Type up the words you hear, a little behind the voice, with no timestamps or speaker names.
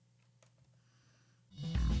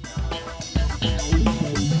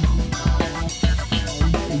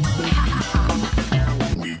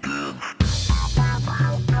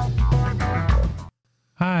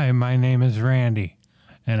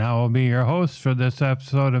and I will be your host for this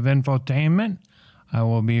episode of Infotainment. I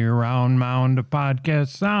will be your round mound of podcast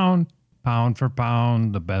sound, pound for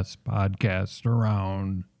pound, the best podcast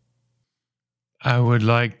around. I would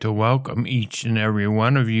like to welcome each and every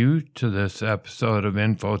one of you to this episode of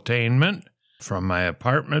Infotainment. From my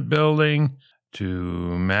apartment building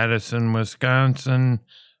to Madison, Wisconsin,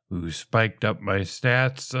 who spiked up my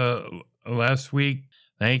stats last week.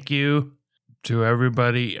 Thank you to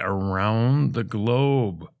everybody around the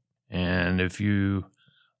globe. And if you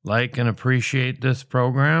like and appreciate this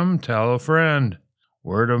program, tell a friend.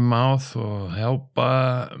 Word of mouth will help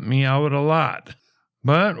me out a lot.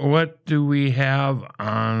 But what do we have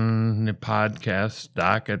on the podcast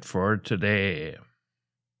docket for today?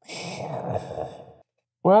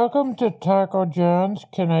 Welcome to Taco John's.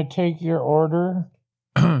 Can I take your order?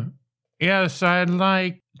 Yes, I'd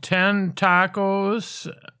like 10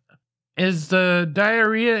 tacos. Is the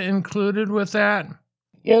diarrhea included with that?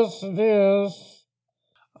 Yes, it is.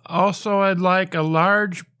 Also, I'd like a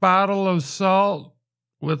large bottle of salt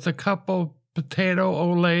with a couple potato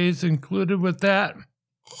olays included with that.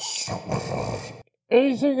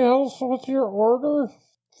 Anything else with your order?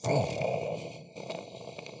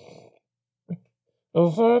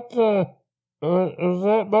 Is that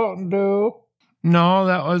Mountain Dew? No,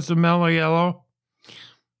 that was the Mellow Yellow.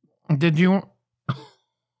 Did you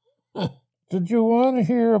want to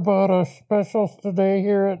hear about our specials today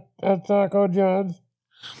here at Taco John's?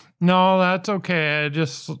 No, that's okay.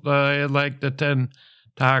 I like the 10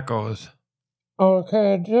 tacos.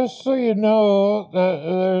 Okay, just so you know that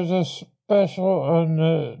there's a special on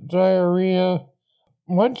the diarrhea.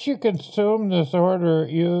 Once you consume this order,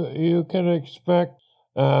 you can expect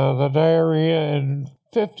the diarrhea in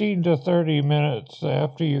 15 to 30 minutes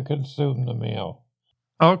after you consume the meal.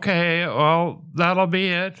 Okay, well, that'll be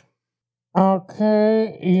it.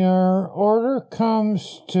 Okay, your order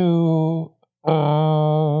comes to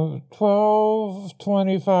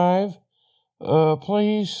 $12.25.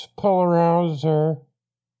 Please pull around, sir.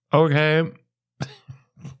 Okay.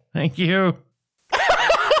 Thank you.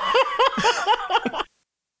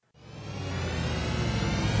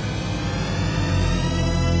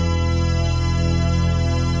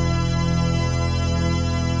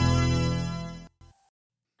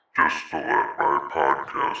 Just to let my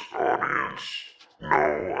podcast audience know,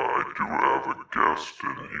 I do have a guest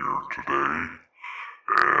in here today,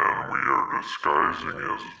 and we are disguising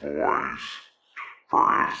his voice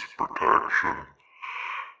for his protection,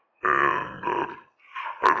 and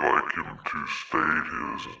I'd like him to state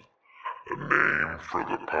his name for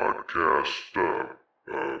the podcast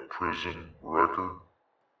prison record.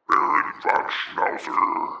 Baron von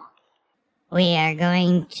Schnauzer. We are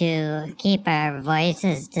going to keep our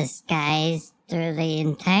voices disguised through the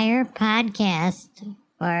entire podcast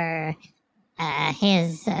for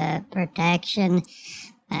his protection.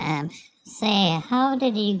 Say, how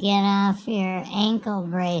did you get off your ankle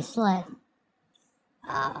bracelet?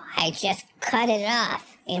 Oh, I just cut it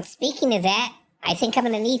off. And speaking of that, I think I'm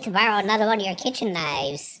going to need to borrow another one of your kitchen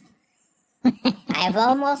knives. I've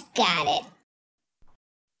almost got it.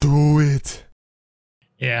 Do it.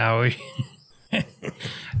 Yeah, we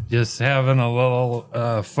just having a little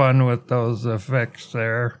fun with those effects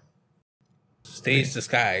there. Stays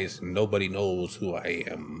disguised. Nobody knows who I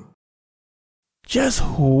am. Just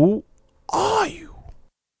who are you?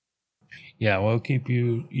 Yeah, we'll keep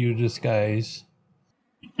you disguised.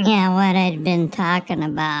 Yeah, what I'd been talking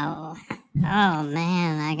about. Oh,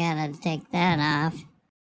 man, I gotta take that off.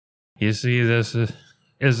 You see, this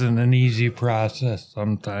isn't an easy process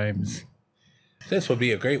sometimes. This would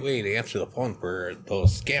be a great way to answer the phone for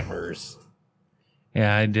those scammers.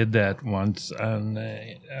 Yeah, I did that once on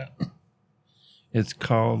it's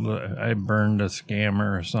called I Burned a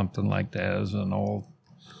Scammer or something like that. It was an old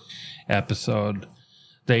episode.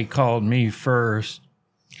 They called me first,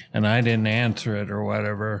 and I didn't answer it or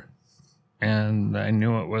whatever. And I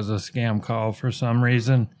knew it was a scam call for some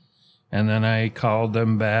reason. And then I called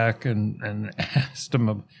them back and asked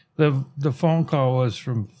them. The phone call was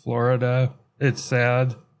from Florida. It's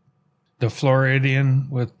sad. The Floridian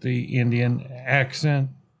with the Indian accent.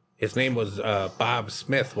 His name was Bob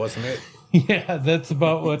Smith, wasn't it? Yeah, that's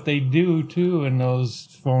about what they do, too, in those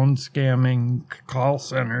phone scamming call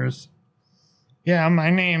centers. Yeah, my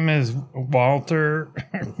name is Walter.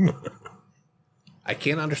 I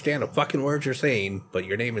can't understand a fucking word you're saying, but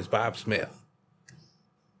your name is Bob Smith.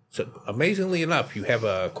 So, amazingly enough, you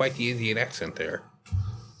have quite the Indian accent there.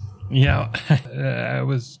 Yeah, I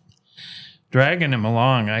was dragging him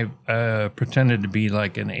along. I pretended to be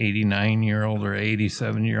like an 89-year-old or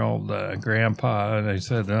 87-year-old grandpa, and I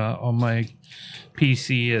said, "Oh, my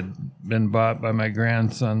PC had been bought by my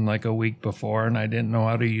grandson like a week before, and I didn't know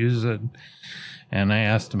how to use it. And I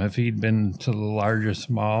asked him if he'd been to the largest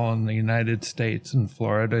mall in the United States in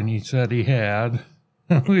Florida, and he said he had,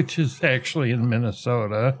 which is actually in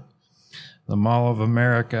Minnesota, the Mall of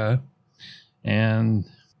America. And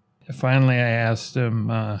finally I asked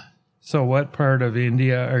him, so what part of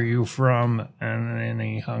India are you from? And then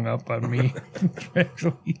he hung up on me.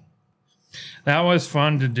 Actually, that was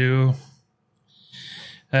fun to do.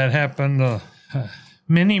 That happened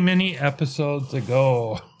many episodes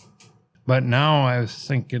ago. But now I was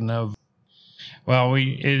thinking of, well,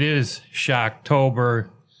 it is Shocktober.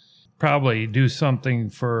 Probably do something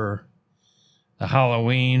for the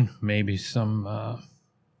Halloween, maybe some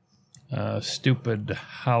stupid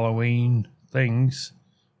Halloween things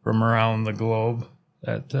from around the globe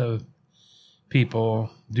that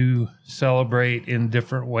people do celebrate in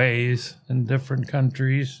different ways in different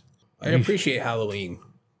countries. I appreciate Halloween.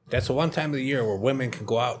 That's the one time of the year where women can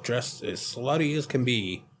go out dressed as slutty as can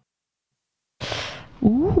be.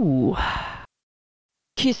 Ooh.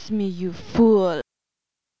 Kiss me, you fool.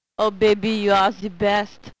 Oh, baby, you are the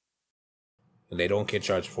best. And they don't get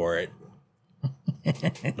charged for it.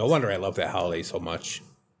 No wonder I love that holiday so much.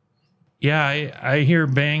 Yeah, I hear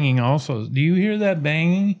banging also. Do you hear that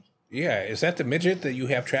banging? Yeah, is that the midget that you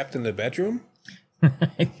have trapped in the bedroom?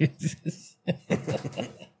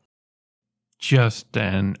 Just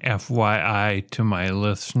an FYI to my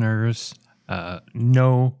listeners,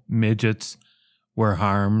 no midgets were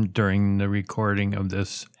harmed during the recording of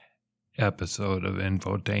this episode of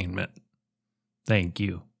Infotainment. Thank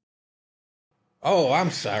you. Oh,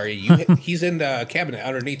 I'm sorry. He's in the cabinet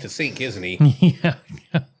underneath the sink, isn't he? Yeah.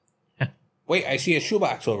 Wait, I see a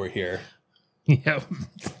shoebox over here. Yep.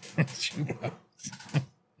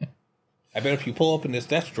 I bet if you pull open this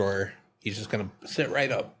desk drawer, he's just going to sit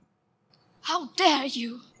right up. How dare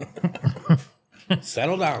you?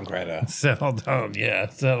 Settle down, Greta. Settle down. Yeah,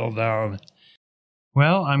 settle down.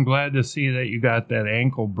 Well, I'm glad to see that you got that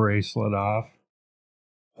ankle bracelet off.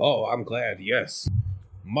 Oh, I'm glad. Yes.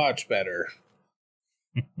 Much better.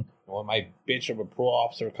 When my bitch of a parole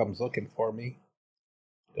officer comes looking for me,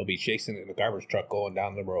 they'll be chasing in the garbage truck going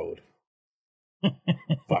down the road.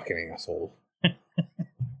 Fucking asshole.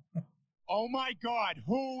 Oh my God,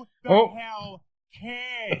 who the hell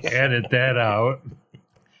cares? Edit that out.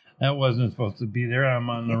 That wasn't supposed to be there. I'm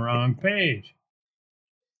on the wrong page.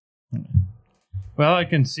 Well, I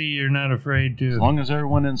can see you're not afraid to. As long as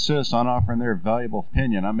everyone insists on offering their valuable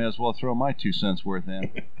opinion, I may as well throw my 2 cents worth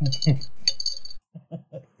in.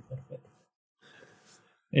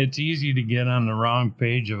 It's easy to get on the wrong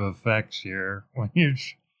page of effects here when you're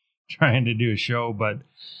trying to do a show. But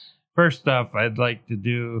first off, I'd like to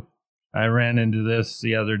do, I ran into this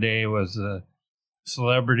the other day, was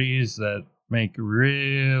celebrities that make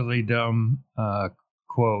really dumb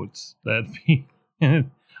quotes that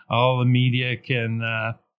all the media can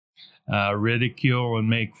ridicule and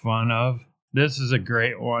make fun of. This is a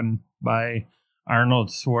great one by Arnold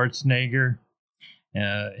Schwarzenegger.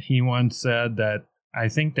 He once said that, I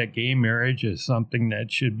think that gay marriage is something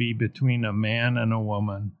that should be between a man and a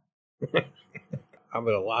woman. I'm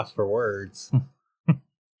at a loss for words.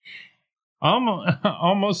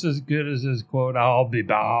 Almost as good as his quote, I'll be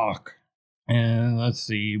back. And let's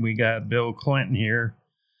see, we got Bill Clinton here,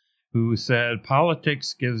 who said,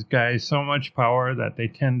 politics gives guys so much power that they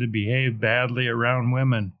tend to behave badly around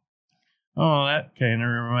women. Oh, that kind of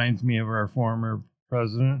reminds me of our former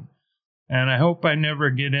president. And I hope I never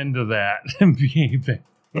get into that and behave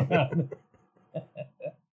bad.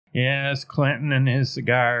 Yes, Clinton and his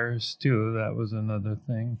cigars, too. That was another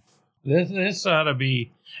thing. This ought to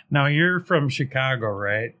be... Now, you're from Chicago,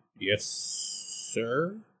 right? Yes,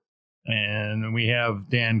 sir. And we have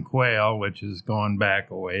Dan Quayle, which is going back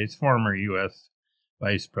a ways, former U.S.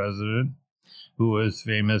 Vice President, who was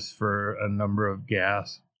famous for a number of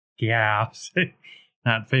gaffes.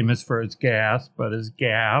 Not famous for his gas, but his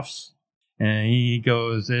gaffes. And he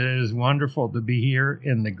goes, it is wonderful to be here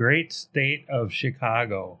in the great state of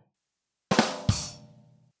Chicago.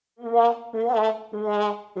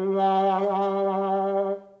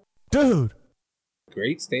 Dude!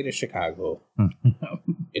 Great state of Chicago.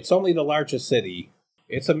 It's only the largest city.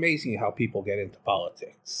 It's amazing how people get into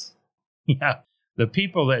politics. Yeah. The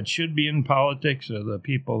people that should be in politics are the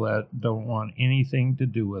people that don't want anything to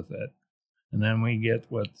do with it. And then we get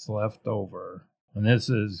what's left over. And this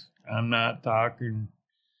is, I'm not talking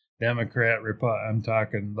Democrat, Republican, I'm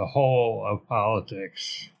talking the whole of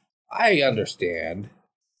politics. I understand.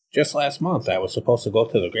 Just last month, I was supposed to go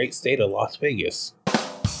to the great state of Las Vegas.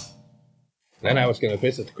 Then I was going to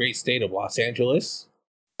visit the great state of Los Angeles.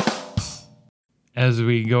 as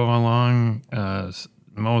we go along,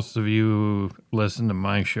 most of you listen to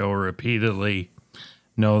my show repeatedly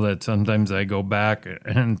know that sometimes I go back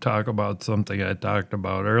and talk about something I talked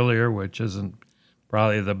about earlier, which isn't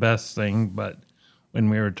probably the best thing, but when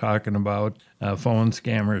we were talking about phone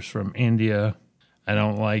scammers from India, I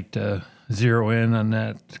don't like to zero in on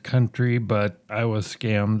that country, but I was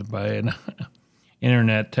scammed by an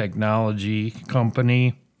internet technology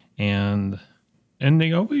company, and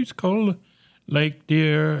they always call like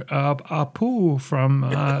their Apu from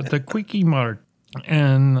the Quickie Mart.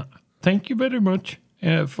 And thank you very much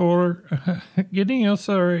for getting us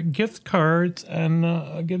our gift cards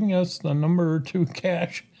and giving us the number 2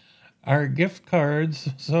 cash, our gift cards,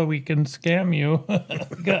 so we can scam you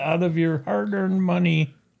get out of your hard-earned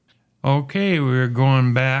money. Okay, we're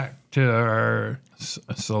going back to our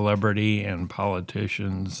celebrity and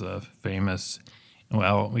politicians, famous,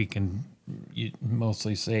 well, we can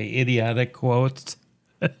mostly say idiotic quotes.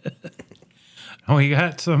 We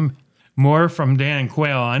got some more from Dan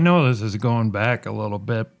Quayle. I know this is going back a little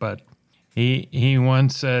bit, but he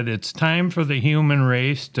once said, "It's time for the human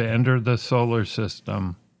race to enter the solar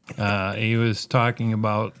system." He was talking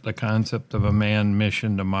about the concept of a manned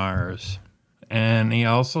mission to Mars. And he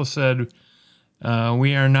also said,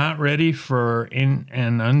 "We are not ready for an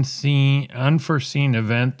unforeseen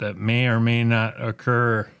event that may or may not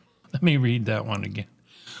occur." Let me read that one again.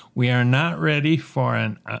 "We are not ready for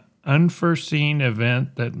an unforeseen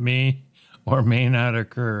event that may or may not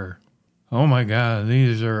occur." Oh my God,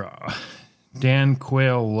 these are Dan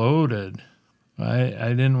Quayle loaded. I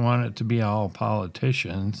didn't want it to be all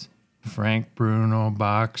politicians. Frank Bruno,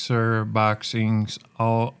 boxer, boxing's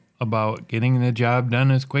all about getting the job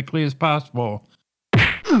done as quickly as possible.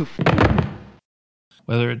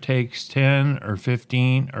 Whether it takes 10 or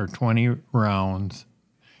 15 or 20 rounds.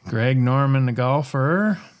 Greg Norman, the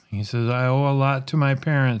golfer, he says, "I owe a lot to my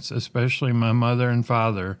parents, especially my mother and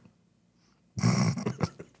father."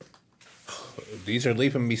 These are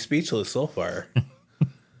leaving me speechless so far.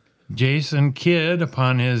 Jason Kidd,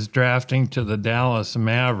 upon his drafting to the Dallas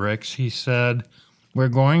Mavericks, he said, "We're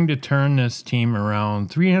going to turn this team around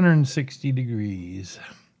 360 degrees.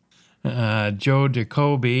 Joe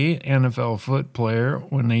Jacoby, NFL foot player,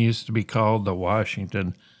 when they used to be called the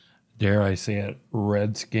Washington, dare I say it,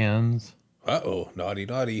 Redskins. Uh-oh, naughty,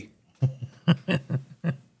 naughty.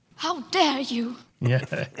 How dare you? Yeah.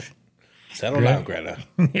 Settle down, Greta.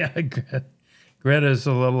 Yeah, Greta's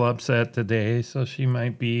a little upset today, so she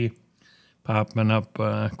might be popping up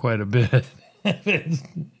quite a bit.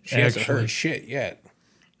 She hasn't heard shit yet.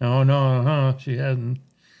 No, she hasn't.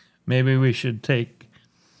 Maybe we should take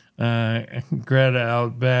Greta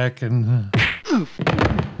out back and...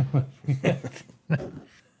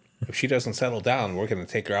 If she doesn't settle down, we're going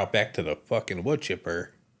to take her out back to the fucking wood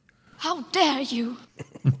chipper. How dare you?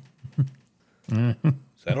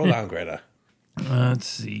 Settle down, Greta. Let's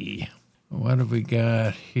see. What have we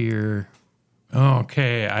got here?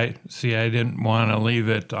 Okay, I didn't want to leave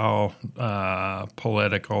it all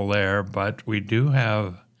political there, but we do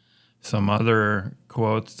have some other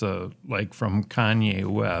quotes, like from Kanye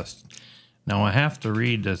West. Now, I have to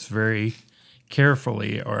read this very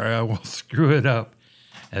carefully or I will screw it up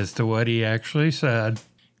as to what he actually said.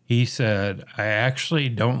 He said, "I actually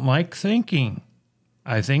don't like thinking.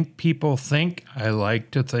 I think people think I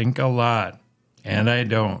like to think a lot, and I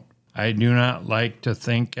don't. I do not like to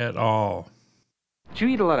think at all." Did you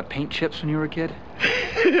eat a lot of paint chips when you were a kid?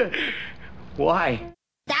 Why?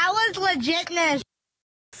 That was legitness.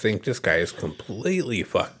 I think this guy is completely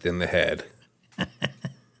fucked in the head.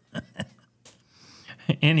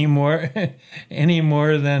 Any more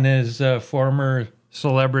than his former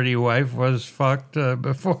celebrity wife was fucked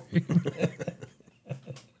before he...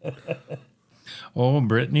 Oh,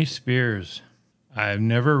 Britney Spears. "I've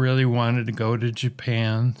never really wanted to go to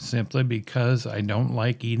Japan simply because I don't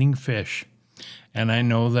like eating fish. And I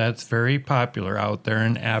know that's very popular out there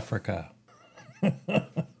in Africa."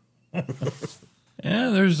 Yeah,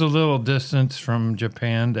 there's a little distance from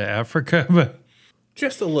Japan to Africa, but...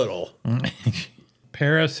 Just a little.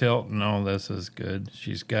 Paris Hilton, oh, this is good.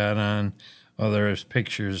 She's got on... Oh, there's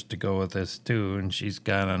pictures to go with this, too. And she's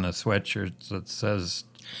got on a sweatshirt that says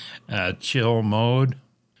chill mode.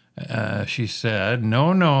 She said,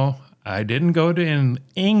 No, I didn't go to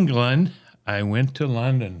England. I went to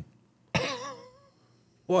London."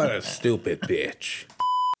 What a stupid bitch.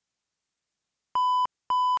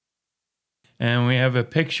 And we have a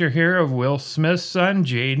picture here of Will Smith's son,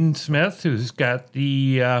 Jaden Smith, who's got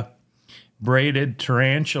the braided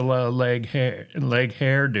tarantula leg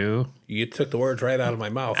hairdo. You took the words right out of my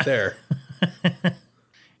mouth there.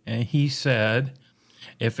 And he said,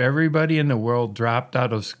 If everybody in the world dropped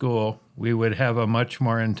out of school, we would have a much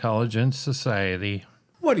more intelligent society.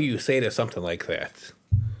 What do you say to something like that?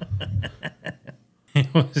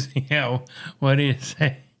 What do you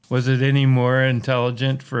say? Was it any more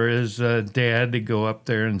intelligent for his dad to go up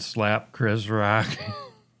there and slap Chris Rock?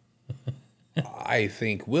 I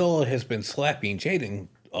think Will has been slapping Jaden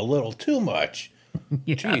a little too much.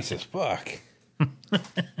 Yeah. Jesus fuck.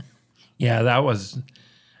 Yeah, that was,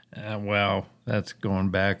 that's going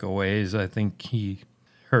back a ways. I think he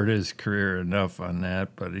hurt his career enough on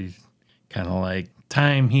that, but he's kind of like,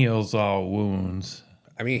 time heals all wounds.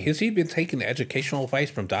 I mean, has he been taking educational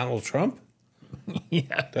advice from Donald Trump?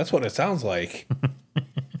 Yeah. That's what it sounds like.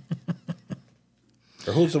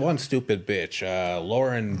 Or who's the one stupid bitch?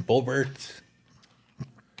 Lauren Boebert?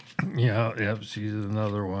 Yeah, she's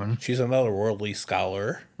another one. She's another worldly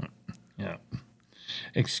scholar. Yeah.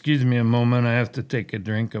 Excuse me a moment, I have to take a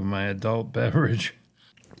drink of my adult beverage.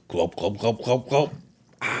 Glop, glop, glop, glop, glop.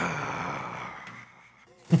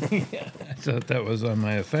 Yeah, I thought that was on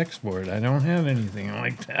my effects board. I don't have anything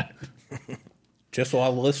like that. Just so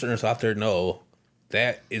all the listeners out there know,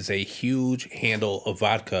 that is a huge handle of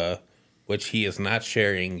vodka, which he is not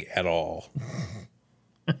sharing at all.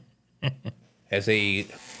 As a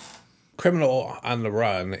criminal on the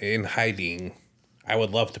run, in hiding, I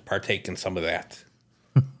would love to partake in some of that.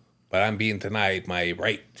 But I'm being denied my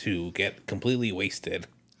right to get completely wasted.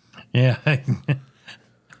 Yeah.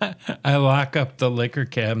 I lock up the liquor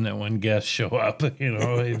cabinet when guests show up, you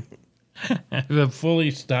know. I have a fully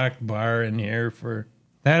stocked bar in here for...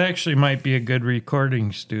 That actually might be a good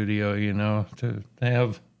recording studio, you know, to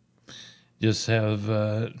have... Just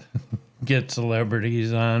have... get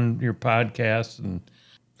celebrities on your podcast and...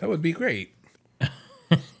 That would be great.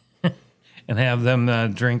 And have them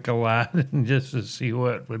drink a lot just to see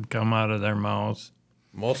what would come out of their mouths.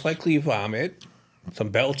 Most likely vomit, some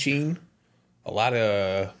belching,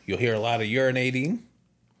 you'll hear a lot of urinating.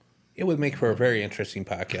 It would make for a very interesting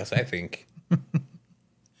podcast, I think.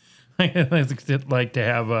 I'd like to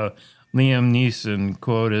have a Liam Neeson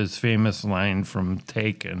quote his famous line from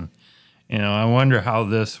Taken. You know, I wonder how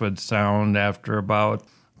this would sound after about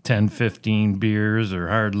 10, 15 beers or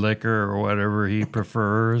hard liquor or whatever he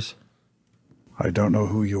prefers. I don't know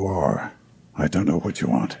who you are. I don't know what you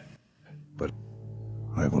want. But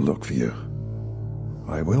I will look for you.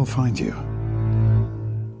 I will find you.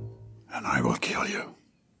 And I will kill you.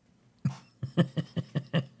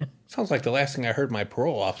 Sounds like the last thing I heard my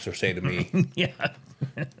parole officer say to me. Yeah.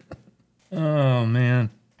 Oh, man.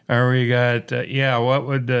 We got, what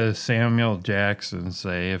would Samuel Jackson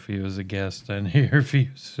say if he was a guest on here? If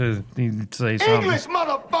he'd say something. English,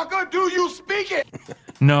 motherfucker, do you speak it?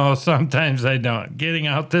 No, sometimes I don't. Getting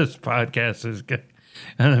out this podcast is going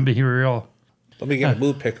to be real. Let me get a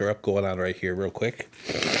mood picker up going on right here real quick.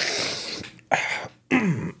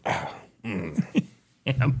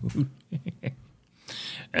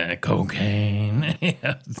 Cocaine.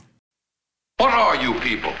 What are you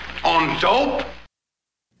people? On dope?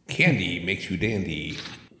 Candy makes you dandy.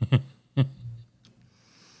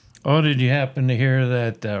 Oh, did you happen to hear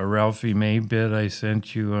that Ralphie May bit I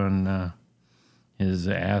sent you on his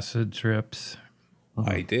acid trips?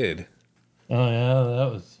 I did. Oh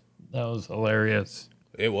yeah, that was hilarious.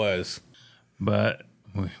 It was. But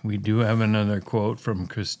we do have another quote from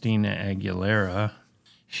Christina Aguilera.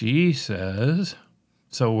 She says,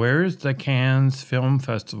 "So where's the Cannes Film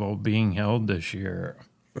Festival being held this year?"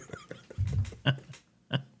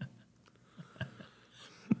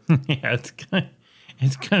 Yeah,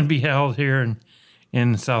 it's gonna be held here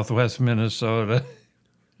in Southwest Minnesota.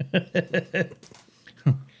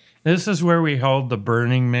 This is where we hold the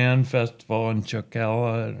Burning Man Festival in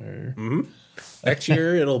Chocala. Mm-hmm. Next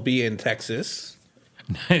year it'll be in Texas.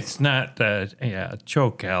 It's not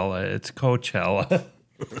Chocala. It's Coachella.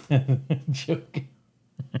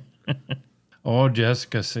 Oh,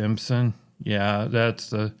 Jessica Simpson. Yeah,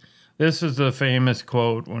 this is the famous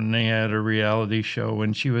quote when they had a reality show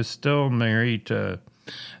when she was still married to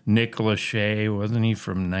Nick Lachey. Wasn't he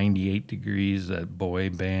from 98 Degrees, that boy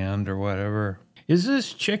band or whatever? Is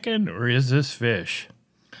this chicken or is this fish?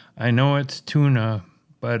 I know it's tuna,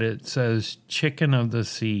 but it says chicken of the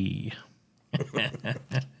sea.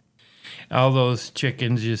 All those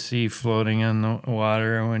chickens you see floating on the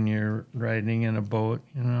water when you're riding in a boat,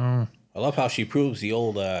 you know. I love how she proves the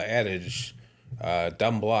old adage,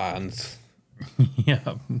 dumb blondes.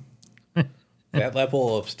 Yeah. That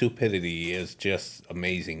level of stupidity is just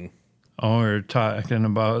amazing. Oh, we're talking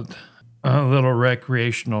about a little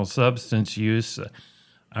recreational substance use.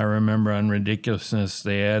 I remember on Ridiculousness,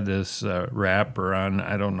 they had this rapper on.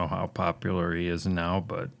 I don't know how popular he is now,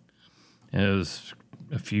 but it was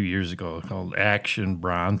a few years ago called Action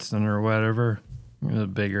Bronson or whatever, the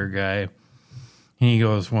bigger guy. He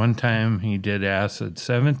goes, one time he did acid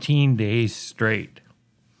 17 days straight.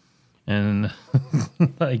 And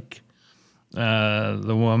like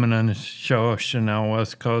the woman on the show, Chanel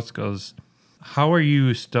West Coast, goes, how are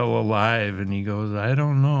you still alive? And he goes, I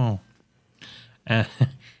don't know. And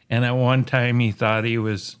at one time he thought he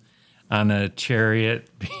was on a chariot.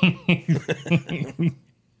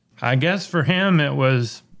 I guess for him it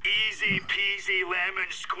was easy peasy lemon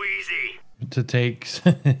squeezy to take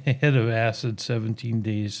a hit of acid 17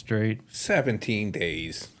 days straight. 17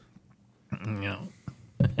 days. Yeah.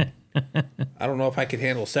 I don't know if I could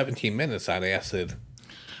handle 17 minutes on acid.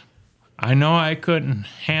 I know I couldn't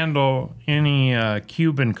handle any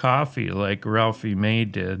Cuban coffee like Ralphie May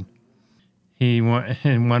did.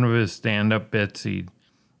 In one of his stand-up bits, he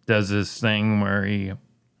does this thing where him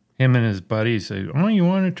and his buddies say, oh, you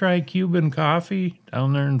want to try Cuban coffee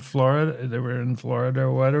down there in Florida? They were in Florida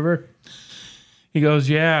or whatever. He goes,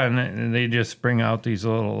 yeah, and they just bring out these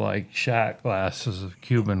little, like, shot glasses of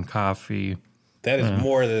Cuban coffee. That is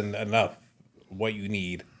more than enough what you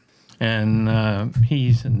need. And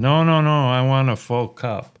he said, no, I want a full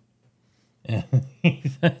cup. And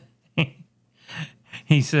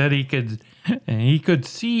he said he could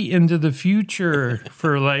see into the future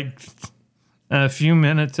for like a few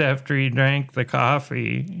minutes after he drank the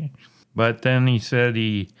coffee. But then he said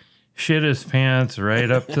he shit his pants right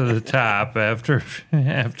up to the top after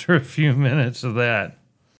a few minutes of that.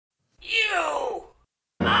 you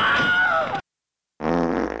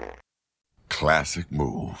Classic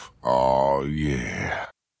move. Oh, yeah.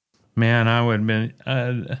 Man, I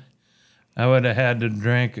would have had to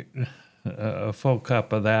drink a full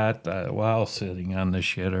cup of that while sitting on the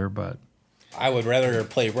shitter, but I would rather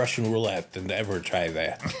play Russian roulette than to ever try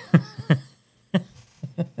that.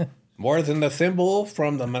 More than the thimble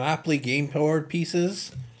from the Monopoly game board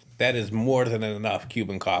pieces, that is more than enough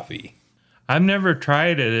Cuban coffee. I've never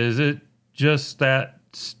tried it. Is it just that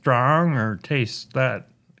strong or tastes that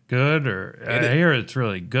good? Or I hear it's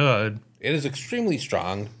really good. It is extremely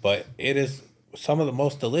strong, but it is some of the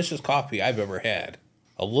most delicious coffee I've ever had.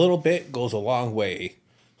 A little bit goes a long way.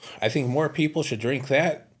 I think more people should drink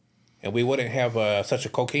that, and we wouldn't have such a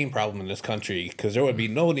cocaine problem in this country, because there would be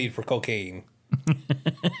no need for cocaine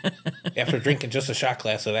after drinking just a shot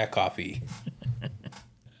glass of that coffee.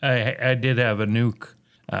 I did have a Nuke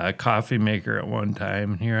coffee maker at one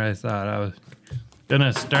time. Here I thought I was going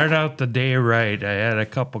to start out the day right. I had a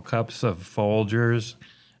couple cups of Folgers,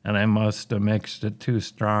 and I must have mixed it too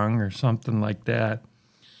strong or something like that.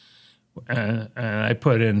 And I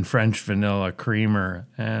put in French vanilla creamer,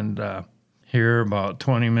 and here about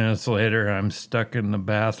 20 minutes later, I'm stuck in the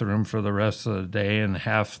bathroom for the rest of the day and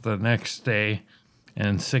half the next day,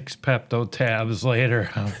 and 6 Pepto tabs later,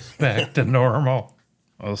 I was back to normal.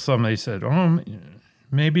 Well, somebody said, oh,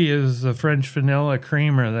 maybe it was the French vanilla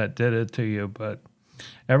creamer that did it to you, but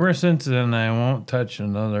ever since then, I won't touch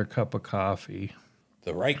another cup of coffee.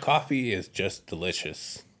 The right coffee is just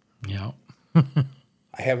delicious. Yeah.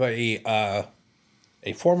 I have a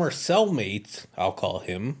former cellmate, I'll call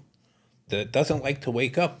him, that doesn't like to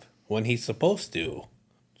wake up when he's supposed to.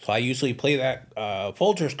 So I usually play that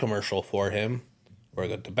Folgers commercial for him, where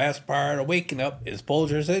the best part of waking up is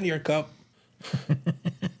Folgers in your cup.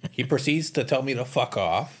 He proceeds to tell me to fuck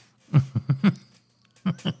off.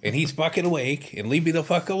 And he's fucking awake and leave me the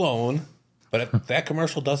fuck alone. But that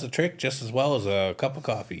commercial does the trick just as well as a cup of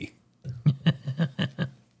coffee.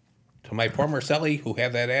 To my former cellie who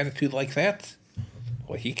have that attitude like that,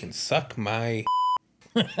 well, he can suck my...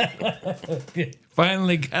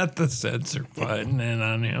 Finally got the censor button in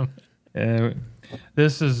on him.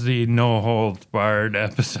 This is the no-holds-barred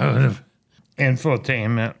episode of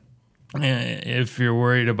Infotainment. If you're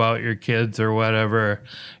worried about your kids or whatever,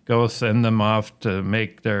 go send them off to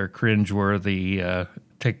make their cringeworthy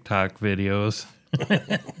TikTok videos.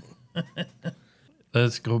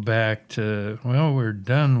 Let's go back to, well, we're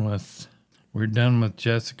done with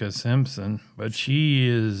Jessica Simpson, but she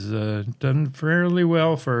is done fairly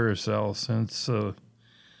well for herself since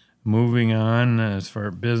moving on as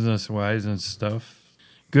far business-wise and stuff.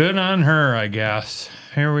 Good on her, I guess.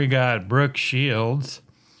 Here we got Brooke Shields,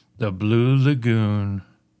 The Blue Lagoon.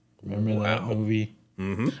 Remember that movie?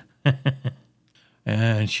 Mm-hmm.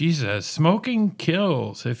 And she says, smoking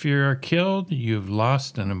kills. If you're killed, you've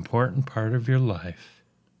lost an important part of your life.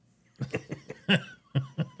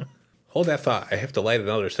 Hold that thought. I have to light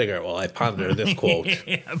another cigarette while I ponder this quote.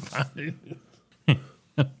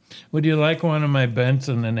 Would you like one of my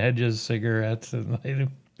Benson and Hedges cigarettes?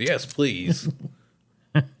 Yes, please.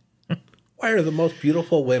 Why are the most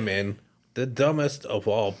beautiful women The dumbest of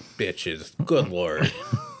all bitches. Good Lord.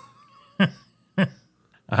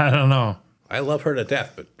 I don't know. I love her to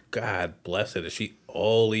death, but God bless it. Is she?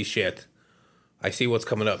 Holy shit. I see what's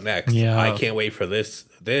coming up next. Yeah. I can't wait for this.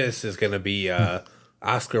 This is going to be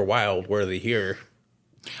Oscar Wilde worthy here.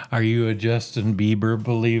 Are you a Justin Bieber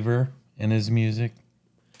believer in his music?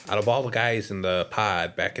 Out of all the guys in the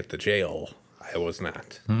pod back at the jail, I was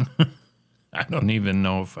not. I don't even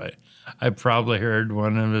know if I probably heard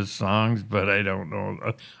one of his songs, but I don't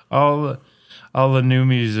know. All the new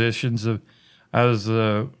musicians. I was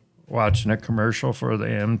watching a commercial for the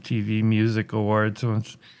MTV Music Awards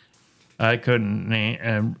once. I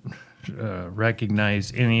couldn't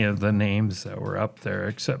recognize any of the names that were up there,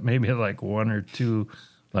 except maybe like one or two,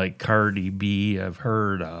 like Cardi B I've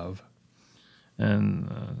heard of.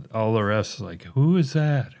 And all the rest, like, who is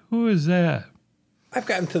that? Who is that? I've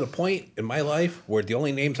gotten to the point in my life where the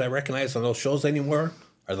only names I recognize on those shows anymore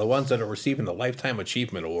are the ones that are receiving the Lifetime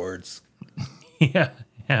Achievement Awards. Yeah.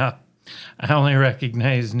 I only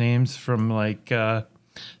recognize names from like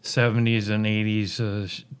 70s and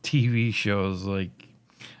 80s TV shows like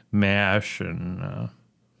MASH and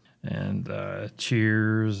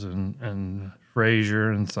Cheers and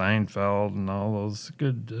Frasier and Seinfeld and all those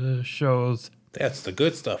good shows. That's the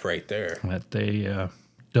good stuff right there. That they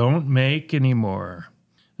don't make anymore.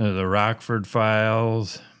 The Rockford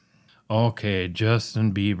Files. Okay,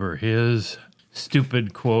 Justin Bieber, his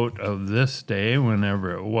stupid quote of this day,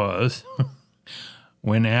 whenever it was,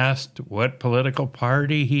 when asked what political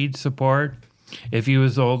party he'd support if he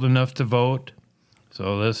was old enough to vote.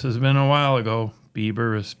 So this has been a while ago. Bieber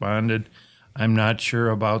responded, "I'm not sure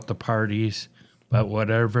about the parties, but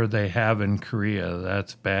whatever they have in Korea,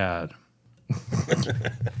 that's bad."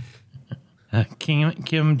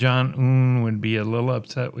 Kim Jong-un would be a little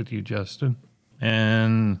upset with you, Justin.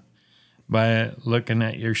 And by looking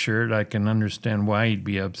at your shirt, I can understand why he'd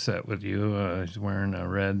be upset with you. He's wearing a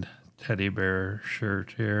red teddy bear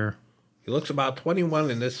shirt here. He looks about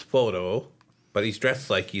 21 in this photo, but he's dressed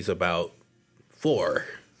like he's about 4.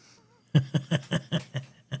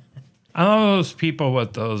 I love those people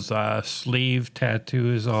with those sleeve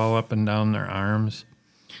tattoos all up and down their arms.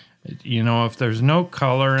 You know, if there's no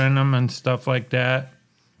color in them and stuff like that,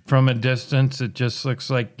 from a distance, it just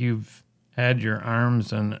looks like you've had your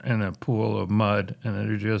arms in a pool of mud and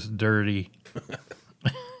they're just dirty.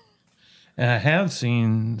 And I have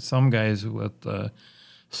seen some guys with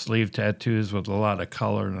sleeve tattoos with a lot of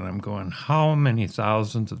color, and I'm going, how many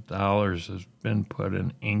thousands of dollars has been put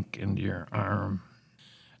in ink into your arm?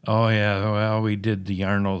 Oh, yeah, well, we did the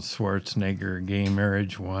Arnold Schwarzenegger gay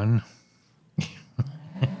marriage one.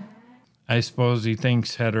 I suppose he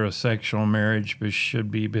thinks heterosexual marriage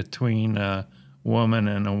should be between a woman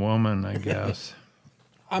and a woman, I guess.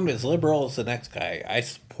 I'm as liberal as the next guy. I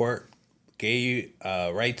support gay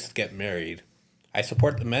rights to get married. I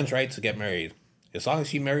support the men's rights to get married. As long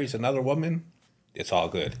as he marries another woman, it's all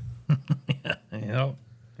good. Yep.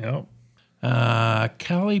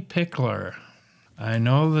 Kelly Pickler. I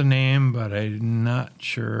know the name, but I'm not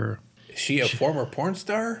sure. Is she a former porn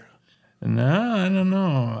star? No, I don't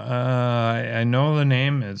know. I know the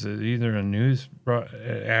name is either a news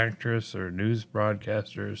actress or news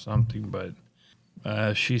broadcaster or something, but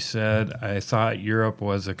she said, "I thought Europe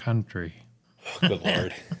was a country." Good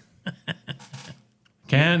Lord.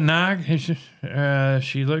 Can't knock.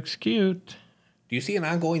 She looks cute. Do you see an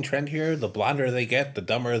ongoing trend here? The blonder they get, the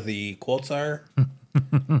dumber the quotes are?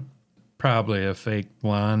 Probably a fake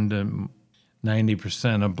blonde.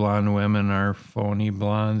 90% of blonde women are phony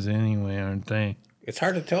blondes anyway, aren't they? It's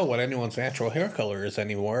hard to tell what anyone's natural hair color is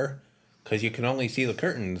anymore because you can only see the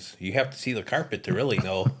curtains. You have to see the carpet to really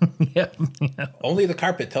know. Yeah. Only the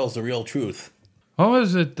carpet tells the real truth. What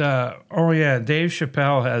was it? Dave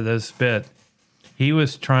Chappelle had this bit. He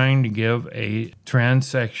was trying to give a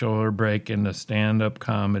transsexual a break into stand-up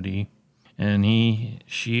comedy, and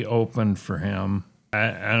she opened for him.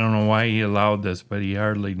 I don't know why he allowed this, but he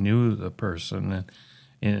hardly knew the person.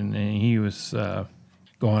 And he was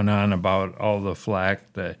going on about all the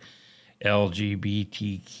flack the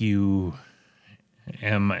LGBTQ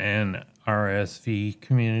MNRSV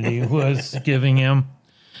community was giving him.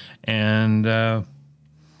 And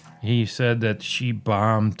he said that she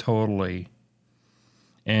bombed totally.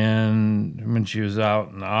 And when she was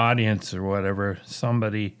out in the audience or whatever,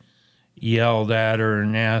 somebody yelled at her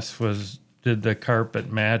and asked, did the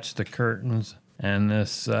carpet match the curtains? And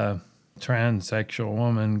this transsexual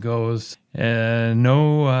woman goes,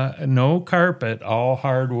 no carpet, all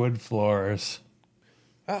hardwood floors.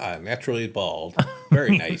 Naturally bald.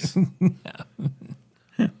 Very nice.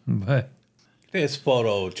 But this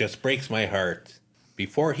photo just breaks my heart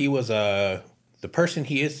before he was the person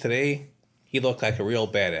he is today, he looked like a real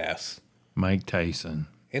badass. Mike Tyson.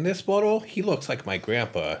 In this photo, he looks like my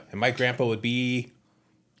grandpa. And my grandpa would be,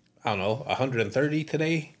 I don't know, 130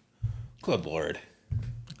 today? Good Lord.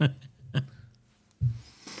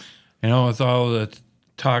 With all the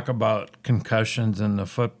talk about concussions in the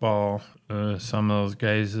football, some of those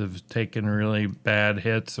guys have taken really bad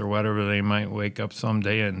hits or whatever. They might wake up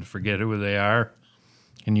someday and forget who they are.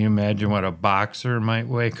 Can you imagine what a boxer might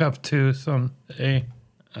wake up to someday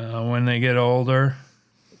when they get older?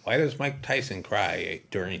 Why does Mike Tyson cry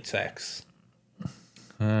during sex?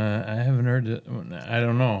 I haven't heard it. I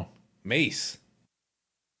don't know. Mace.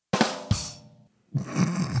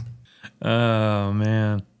 Oh,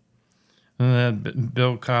 man. Isn't that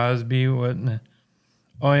Bill Cosby? Oh,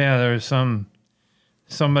 yeah, there was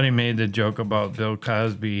somebody made the joke about Bill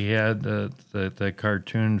Cosby. He had the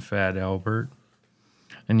cartoon Fat Albert.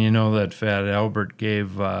 And you know that Fat Albert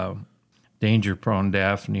gave Danger Prone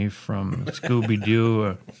Daphne from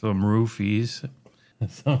Scooby-Doo some roofies.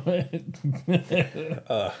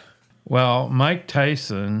 Well, Mike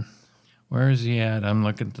Tyson, where is he at? I'm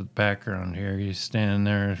looking at the background here. He's standing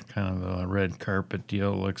there, kind of a red carpet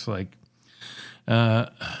deal, looks like.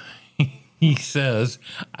 He says,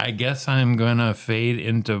 I guess I'm going to fade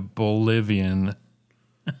into Bolivian.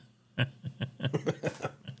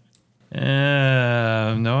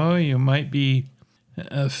 No, you might be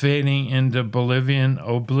fading into Bolivian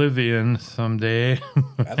oblivion someday.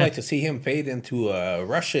 I'd like to see him fade into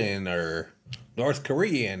Russian or North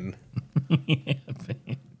Korean.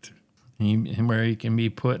 Where he can be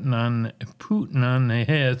putting on Putin on the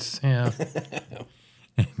hits. Yeah.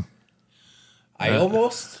 I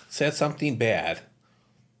almost said something bad,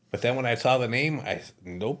 but then when I saw the name,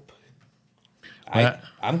 nope.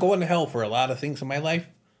 I'm going to hell for a lot of things in my life,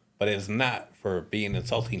 but it's not for being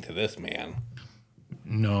insulting to this man.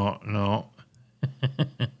 No.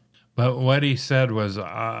 But what he said was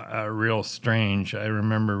real strange. I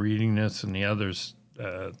remember reading this in the other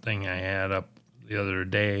thing I had up the other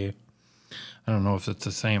day. I don't know if it's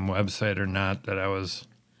the same website or not that I was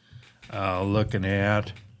looking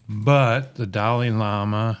at. But the Dalai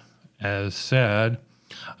Lama has said,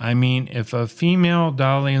 if a female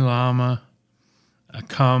Dalai Lama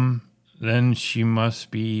come, then she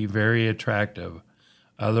must be very attractive.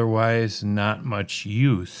 Otherwise, not much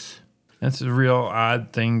use. That's a real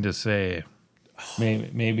odd thing to say.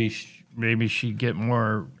 Maybe she'd get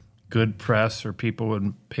more good press, or people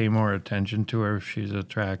would pay more attention to her if she's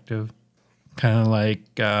attractive. Kind of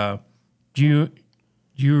like, do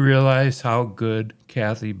you realize how good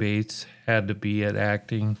Kathy Bates had to be at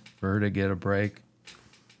acting for her to get a break,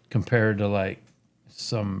 compared to like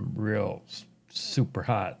some real super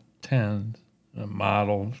hot 10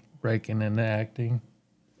 model breaking into acting?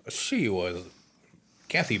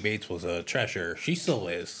 Kathy Bates was a treasure. She still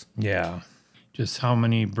is. Yeah. Just how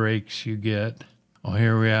many breaks you get. Oh,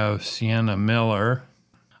 here we have Sienna Miller.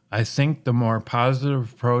 I think the more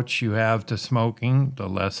positive approach you have to smoking, the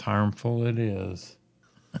less harmful it is.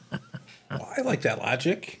 Well, I like that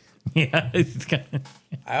logic. Yeah.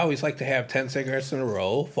 I always like to have 10 cigarettes in a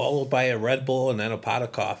row, followed by a Red Bull and then a pot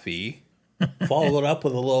of coffee, followed up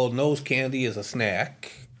with a little nose candy as a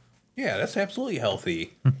snack. Yeah, that's absolutely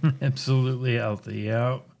healthy. Absolutely healthy,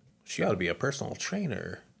 yeah. She ought to be a personal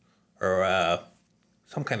trainer or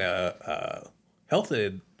some kind of health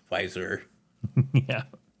advisor. Yeah.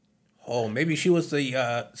 Oh, maybe she was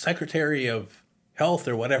the Secretary of Health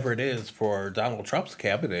or whatever it is for Donald Trump's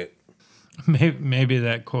cabinet. Maybe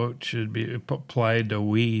that quote should be applied to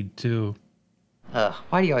weed, too.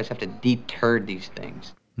 Why do you always have to deturd these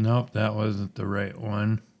things? Nope, that wasn't the right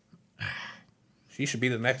one. She should be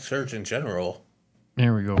the next Surgeon General.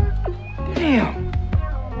 There we go. Damn.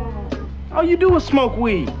 All you do is smoke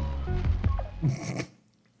weed.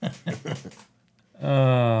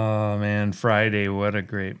 Oh, man. Friday, what a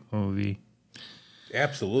great movie.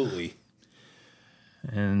 Absolutely.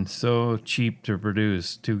 And so cheap to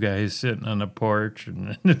produce. Two guys sitting on a porch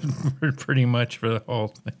and pretty much for the whole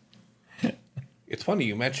thing. It's funny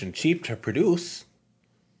you mentioned cheap to produce.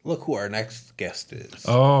 Look who our next guest is.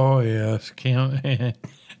 Oh, yes. Kim.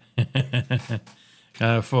 Got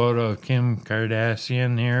a photo of Kim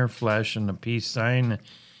Kardashian here, flashing the peace sign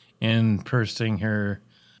and pursing her.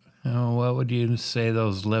 Oh, what would you say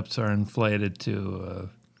those lips are inflated to?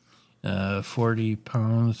 40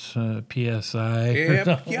 pounds PSI?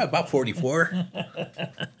 Yeah, about 44.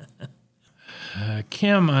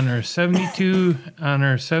 Kim on her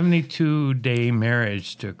 72-day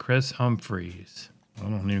marriage to Chris Humphries. I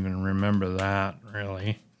don't even remember that,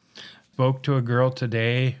 really. Spoke to a girl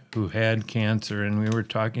today who had cancer, and we were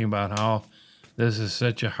talking about how This is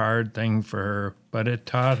such a hard thing for her, but it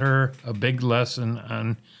taught her a big lesson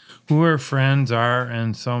on who her friends are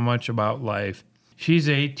and so much about life. She's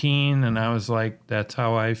 18, and I was like, that's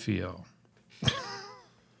how I feel.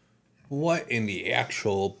 What in the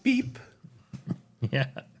actual beep? Yeah,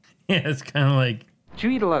 it's kind of like... Did you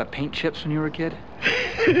eat a lot of paint chips when you were a kid?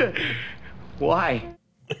 Why?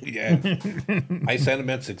 Yeah. My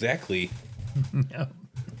sentiments exactly. Yep.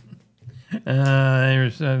 I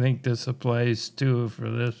think this applies too for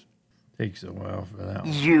this. Takes a while for that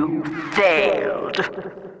one. You failed.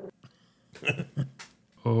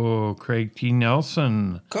 Oh, Craig T.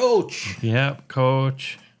 Nelson. Coach. Yep,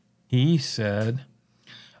 Coach. He said,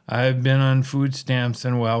 I've been on food stamps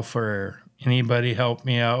and welfare. Anybody help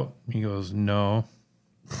me out? He goes, no.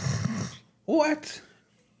 What?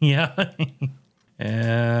 Yeah.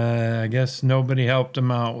 I guess nobody helped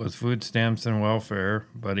him out with food stamps and welfare,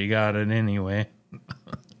 but he got it anyway.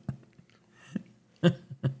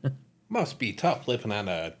 Must be tough living on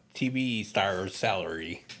a TV star's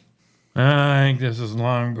salary. I think this is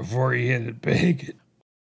long before he hit it big.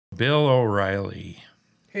 Bill O'Reilly.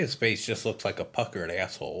 His face just looks like a puckered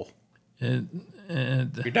asshole. You're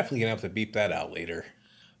definitely going to have to beep that out later.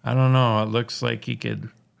 I don't know. It looks like he could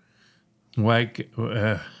looks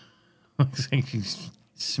like he's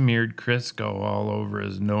smeared Crisco all over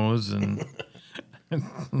his nose and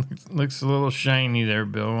looks a little shiny there,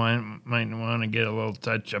 Bill. Might want to get a little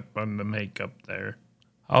touch up on the makeup there.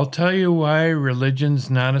 I'll tell you why religion's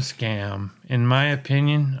not a scam. In my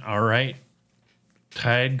opinion, all right,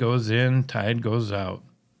 tide goes in, tide goes out.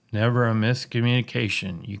 Never a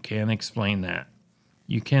miscommunication. You can't explain that.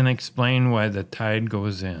 You can't explain why the tide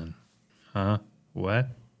goes in. Huh? What?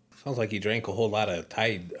 Sounds like he drank a whole lot of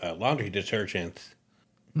Tide laundry detergent.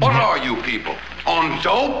 What are you people? On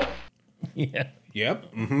dope? Yeah.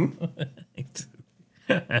 Yep. Mm-hmm.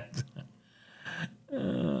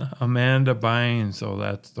 Amanda Bynes, so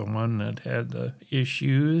that's the one that had the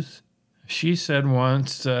issues. She said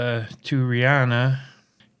once to Rihanna,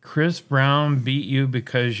 Chris Brown beat you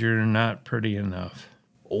because you're not pretty enough.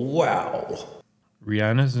 Wow.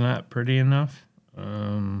 Rihanna's not pretty enough?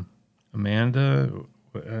 Amanda,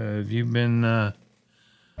 have you been...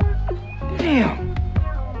 Damn.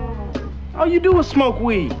 All you do is smoke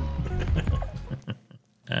weed.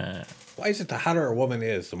 Why is it the hotter a woman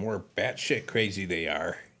is, the more batshit crazy they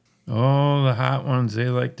are? Oh, the hot ones, they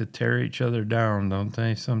like to tear each other down, don't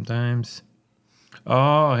they, sometimes?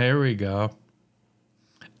 Oh, here we go.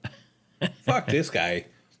 Fuck this guy.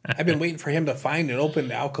 I've been waiting for him to find and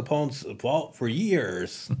open Al Capone's vault for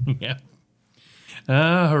years. Yeah.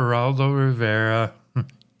 Geraldo Rivera.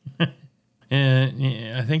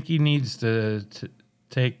 And I think he needs to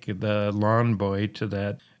take the lawn boy to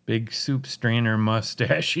that big soup strainer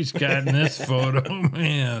mustache he's got in this photo.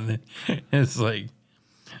 Man, it's like,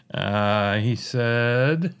 he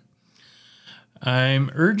said,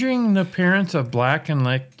 I'm urging the parents of Black and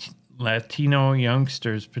Latino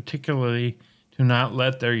youngsters, particularly, to not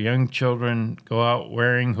let their young children go out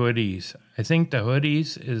wearing hoodies. I think the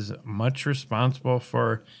hoodies is much responsible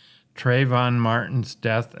for Trayvon Martin's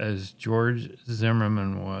death as George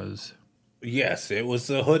Zimmerman was. Yes, it was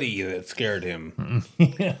the hoodie that scared him.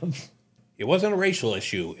 Yeah. It wasn't a racial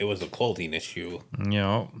issue. It was a clothing issue. You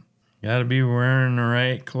know, got to be wearing the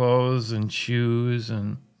right clothes and shoes.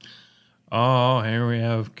 And, oh, here we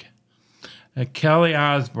have Kelly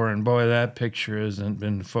Osbourne. Boy, that picture hasn't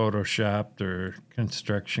been photoshopped or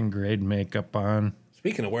construction grade makeup on.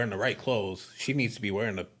 Speaking of wearing the right clothes, she needs to be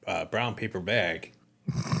wearing a brown paper bag.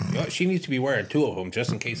 You know, she needs to be wearing two of them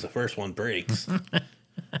just in case the first one breaks.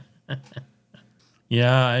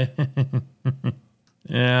 Yeah.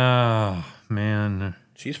 Yeah, man.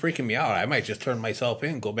 She's freaking me out. I might just turn myself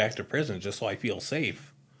in, go back to prison just so I feel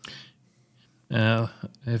safe.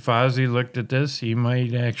 If Ozzy looked at this, he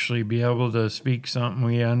might actually be able to speak something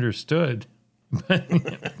we understood.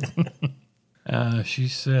 She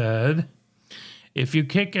said, if you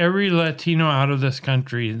kick every Latino out of this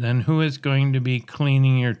country, then who is going to be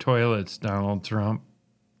cleaning your toilets, Donald Trump?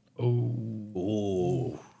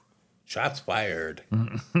 Ooh. Shots fired.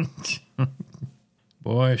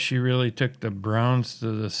 Boy, she really took the Browns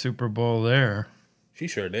to the Super Bowl there. She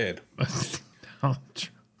sure did.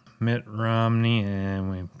 Mitt Romney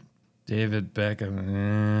and David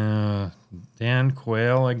Beckham. Dan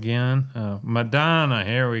Quayle again. Madonna,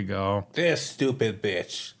 here we go. This stupid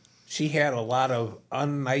bitch. She had a lot of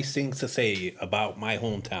unnice things to say about my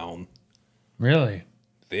hometown. Really?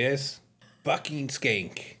 This fucking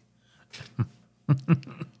skank.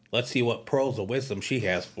 Let's see what pearls of wisdom she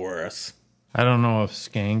has for us. I don't know if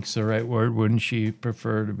skank's the right word. Wouldn't she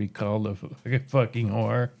prefer to be called a fucking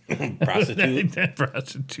whore? Prostitute.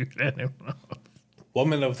 Prostitute, I don't know.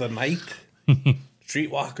 Woman of the night.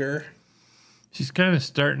 Streetwalker. She's kind of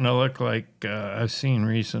starting to look like, I've seen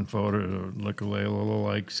recent photos, look a little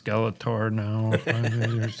like Skeletor now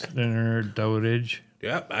in her dotage.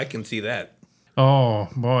 Yep, I can see that. Oh,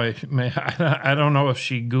 boy. I don't know if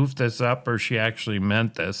she goofed this up or she actually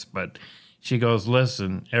meant this, but she goes,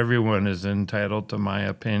 listen, everyone is entitled to my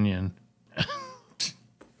opinion.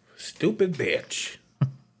 Stupid bitch.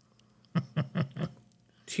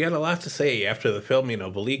 She had a lot to say after the filming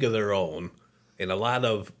of A League of Their Own, and a lot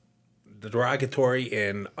of derogatory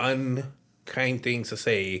and unkind things to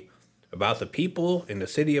say about the people in the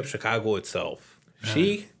city of Chicago itself.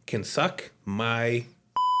 She can suck my...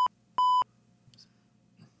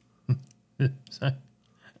 Did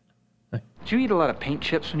you eat a lot of paint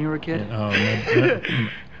chips when you were a kid?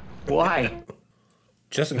 Why?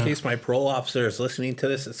 Just in case my parole officer is listening to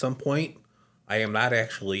this at some point, I am not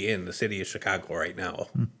actually in the city of Chicago right now.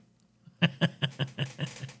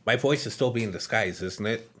 My voice is still being disguised, isn't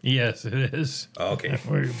it? Yes, it is. Okay. Don't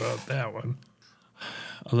worry about that one.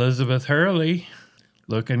 Elizabeth Hurley,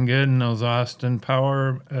 looking good in those Austin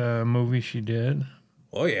Power movies she did.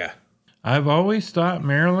 Oh, yeah. I've always thought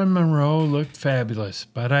Marilyn Monroe looked fabulous,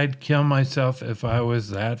 but I'd kill myself if I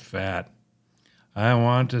was that fat. I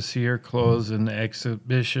want to see her clothes in the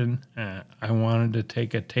exhibition. I wanted to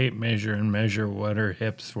take a tape measure and measure what her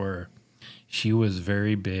hips were. She was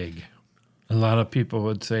very big. A lot of people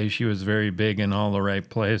would say she was very big in all the right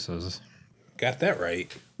places. Got that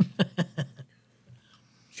right.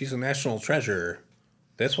 She's a national treasure.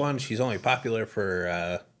 This one, she's only popular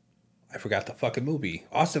for, I forgot the fucking movie.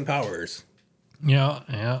 Austin Powers.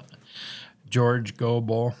 Yeah. George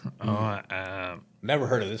Gobel. Never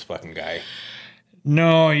heard of this fucking guy.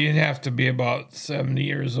 No, you'd have to be about 70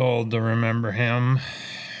 years old to remember him.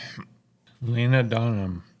 Lena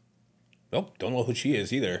Dunham. Nope, don't know who she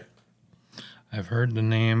is either. I've heard the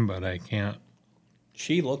name, but I can't.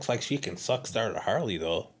 She looks like she can suck start a Harley,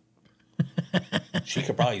 though. She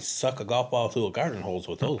could probably suck a golf ball through a garden hose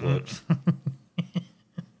with those lips.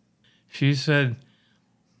 She said,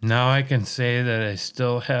 now I can say that I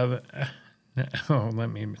still have... Oh,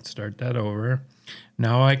 let me start that over.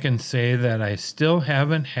 Now I can say that I still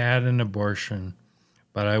haven't had an abortion,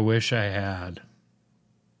 but I wish I had.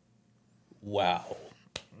 Wow.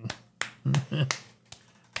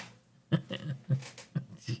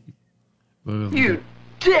 You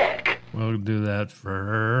dick! We'll do that for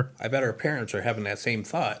her. I bet her parents are having that same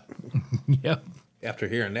thought. Yep. After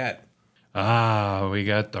hearing that. We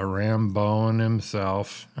got the Rambo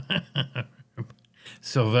himself.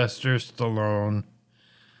 Sylvester Stallone,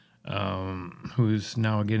 who's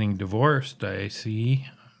now getting divorced, I see.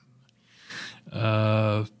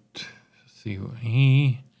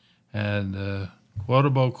 He had a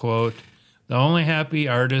quotable quote, "The only happy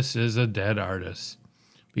artist is a dead artist,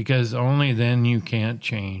 because only then you can't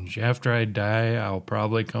change. After I die, I'll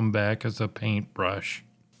probably come back as a paintbrush."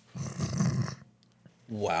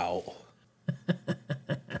 Wow.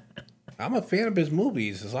 I'm a fan of his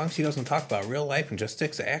movies, as long as he doesn't talk about real life and just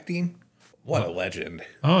sticks to acting. What a legend.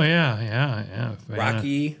 Oh, yeah.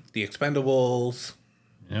 Rocky, The Expendables.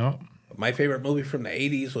 Yep. My favorite movie from the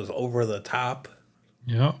 80s was Over the Top.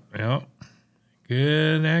 Yep.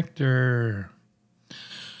 Good actor.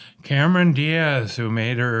 Cameron Diaz, who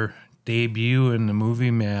made her debut in the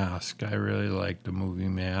movie Mask. I really liked the movie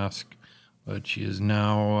Mask, but she is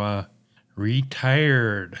now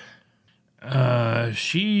retired.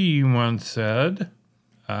 She once said,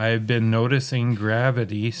 "I've been noticing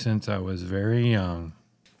gravity since I was very young."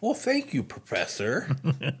 Well, thank you, Professor.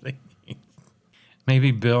 Maybe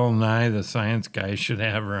Bill Nye, the science guy, should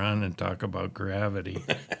have her on and talk about gravity.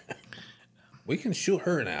 We can shoot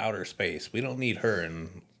her in outer space. We don't need her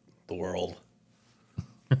in the world.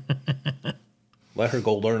 Let her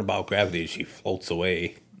go learn about gravity as she floats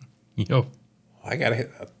away. Yep.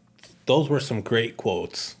 Those were some great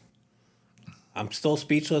quotes. I'm still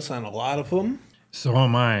speechless on a lot of them. So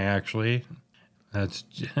am I, actually. That's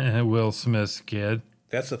Will Smith's kid.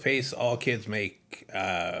 That's the face all kids make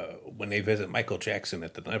when they visit Michael Jackson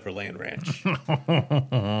at the Neverland Ranch.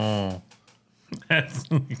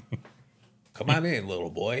 Come on in, little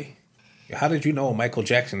boy. How did you know Michael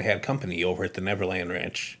Jackson had company over at the Neverland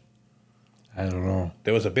Ranch? I don't know.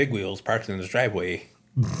 There was a Big Wheels parked in his driveway.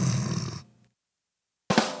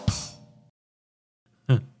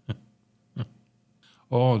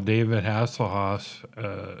 Oh, David Hasselhoff.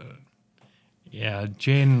 Yeah,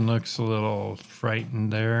 Jane looks a little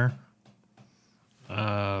frightened there.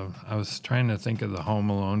 I was trying to think of the Home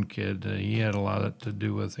Alone kid. He had a lot to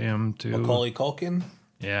do with him too. Macaulay Culkin?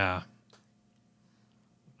 Yeah.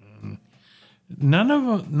 None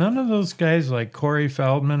of those guys like Corey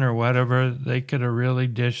Feldman or whatever, they could have really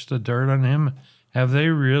dished the dirt on him. Have they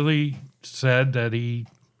really said that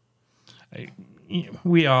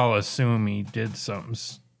we all assume he did something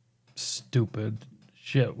stupid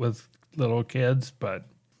shit with little kids, but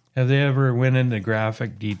have they ever went into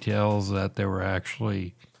graphic details that they were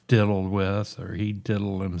actually diddled with, or he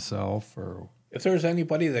diddled himself, or... If there's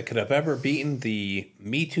anybody that could have ever beaten the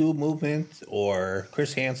Me Too movement or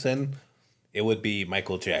Chris Hansen, it would be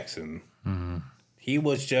Michael Jackson. Mm-hmm. He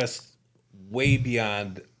was just way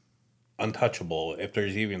beyond untouchable, if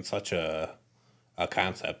there's even such a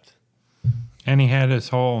concept. And he had his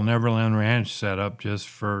whole Neverland Ranch set up just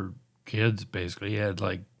for kids, basically. He had,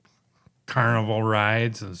 like, carnival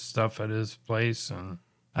rides and stuff at his place, and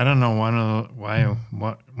I don't know why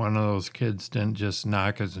one of those kids didn't just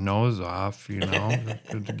knock his nose off, you know,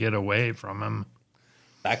 to get away from him.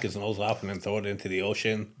 Knock his nose off and then throw it into the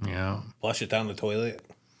ocean. Yeah. Flush it down the toilet.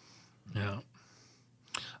 Yeah.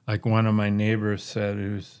 Like one of my neighbors said,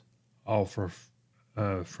 who's all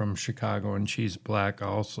from Chicago, and she's black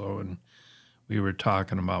also, and we were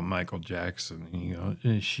talking about Michael Jackson.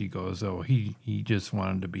 And she goes, "Oh, he just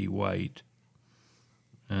wanted to be white."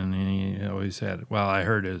 And he always had, well, I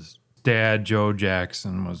heard his dad, Joe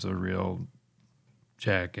Jackson, was a real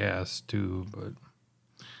jackass too, but...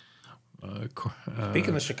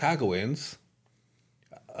 Speaking of Chicagoans,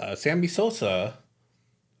 Sammy Sosa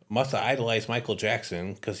must have idolized Michael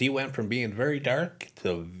Jackson, because he went from being very dark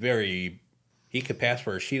to very... He could pass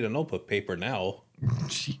for a sheet of notebook paper now.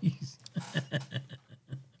 Jeez.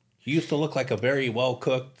 He used to look like a very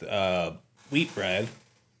well-cooked wheat bread.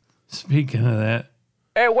 Speaking of that...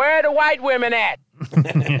 Hey, where are the white women at?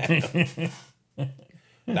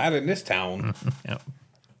 Not in this town. Yep.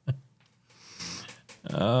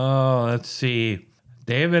 Oh, let's see.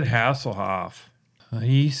 David Hasselhoff.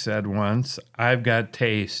 He said once, "I've got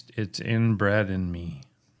taste. It's inbred in me."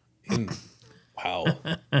 Wow.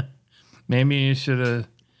 Maybe you should have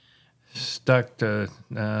stuck to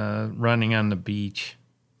running on the beach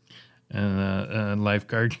in a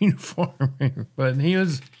lifeguard uniform. But he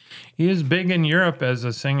was big in Europe as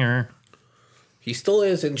a singer. He still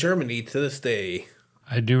is in Germany to this day.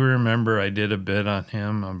 I do remember I did a bit on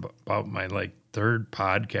him about my third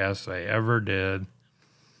podcast I ever did,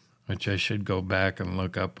 which I should go back and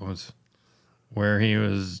look up, was where he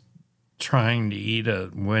was trying to eat a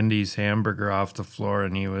Wendy's hamburger off the floor,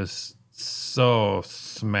 and he was so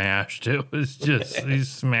smashed. It was just, he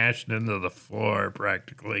smashed into the floor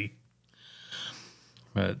practically.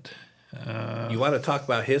 But you want to talk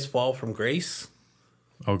about his fall from grace?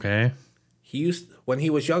 Okay. When he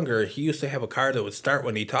was younger, he used to have a car that would start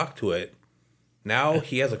when he talked to it. Now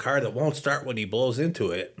he has a car that won't start when he blows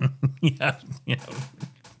into it. Yeah.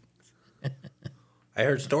 I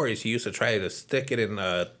heard stories he used to try to stick it in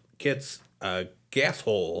a kid's gas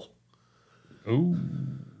hole. Ooh.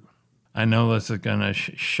 I know this is going to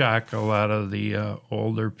shock a lot of the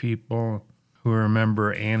older people who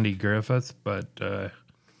remember Andy Griffith, but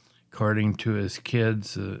according to his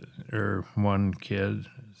kids, or one kid,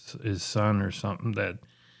 his son or something, that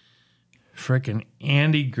frickin'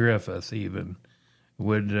 Andy Griffith even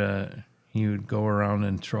would he would go around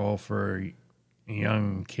and troll for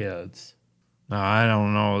young kids. Now, I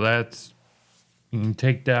don't know. You can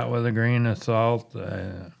take that with a grain of salt.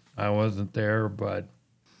 I wasn't there, but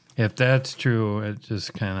if that's true, it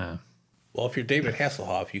just kind of... Well, if you're David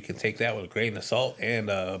Hasselhoff, you can take that with a grain of salt and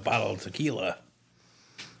a bottle of tequila.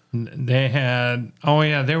 They had... Oh,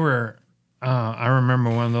 yeah, they were... I remember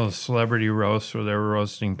one of those celebrity roasts where they were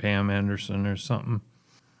roasting Pam Anderson or something.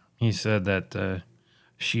 He said that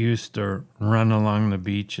she used to run along the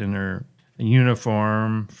beach in her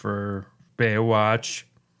uniform for Baywatch,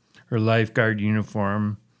 her lifeguard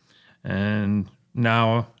uniform, and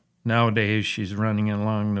nowadays she's running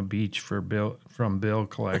along the beach from bill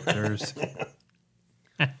collectors.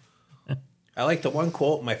 I like the one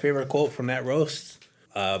quote, my favorite quote from that roast.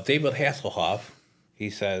 David Hasselhoff, he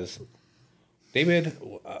says, "David,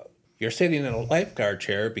 you're sitting in a lifeguard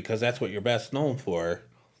chair because that's what you're best known for."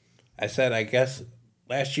 I said, "I guess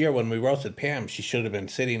last year when we roasted Pam, she should have been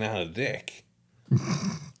sitting on a dick."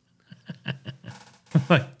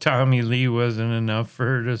 Like Tommy Lee wasn't enough for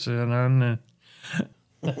her to sit on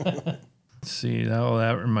the... See,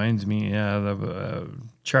 that reminds me,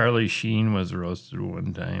 Charlie Sheen was roasted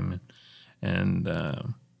one time, and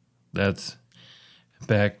that's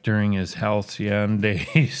back during his halcyon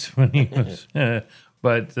days when he was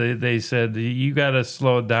But they said, you got to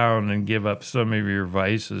slow down and give up some of your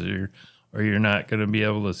vices, or you're not going to be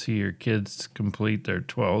able to see your kids complete their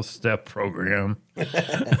 12-step program.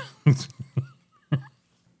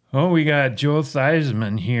 Oh, we got Joe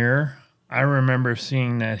Theismann here. I remember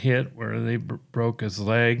seeing that hit where they broke his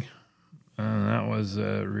leg. That was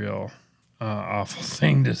a real awful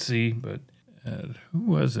thing to see. But who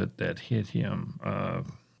was it that hit him?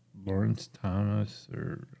 Lawrence Thomas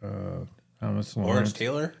or Thomas Lawrence? Lawrence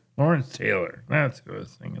Taylor? Lawrence Taylor. That's who I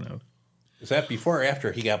was thinking of. Is that before or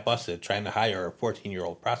after he got busted trying to hire a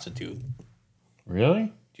 14-year-old prostitute?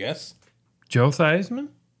 Really? Yes. Joe Theismann?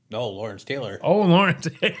 No, Lawrence Taylor. Oh, Lawrence.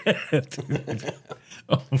 As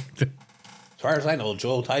far as I know,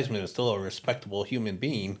 Joe Theismann is still a respectable human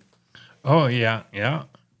being. Oh, yeah.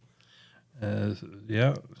 As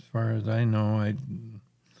far as I know,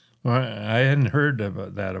 I hadn't heard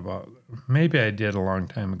about that. Maybe I did a long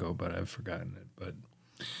time ago, but I've forgotten it. But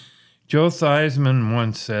Joe Theismann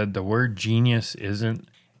once said the word genius isn't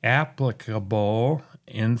applicable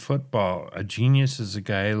in football. A genius is a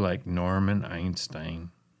guy like Norman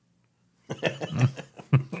Einstein.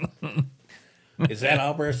 Is that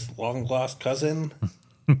Albert's long-lost cousin?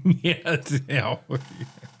 Yes. Yeah.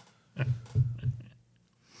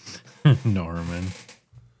 Norman.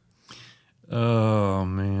 Oh,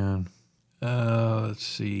 man. Let's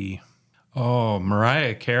see. Oh,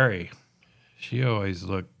 Mariah Carey. She always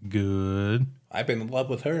looked good. I've been in love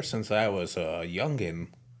with her since I was a youngin'.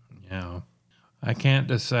 Yeah. I can't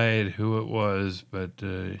decide who it was, but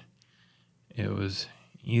it was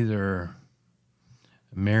either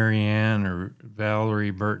Marianne or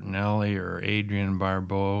Valerie Bertinelli or Adrienne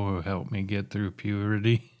Barbeau who helped me get through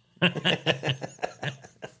puberty.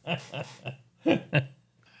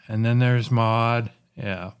 And then there's Maude.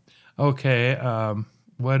 Yeah. Okay.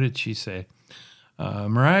 What did she say?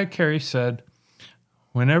 Mariah Carey said,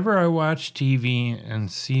 "Whenever I watch TV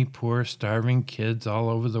and see poor starving kids all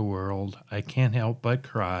over the world, I can't help but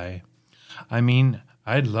cry. I mean,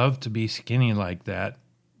 I'd love to be skinny like that."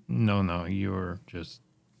 No, you're just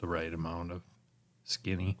the right amount of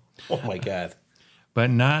skinny. Oh, my God. But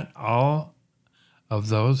not all of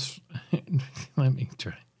those. Let me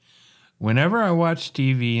try. Whenever I watch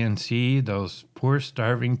TV and see those poor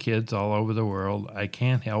starving kids all over the world, I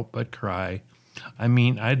can't help but cry. I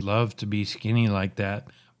mean, I'd love to be skinny like that,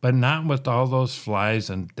 but not with all those flies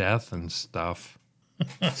and death and stuff.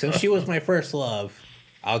 Since she was my first love,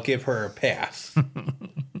 I'll give her a pass.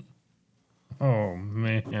 Oh,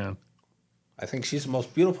 man. I think she's the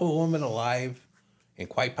most beautiful woman alive and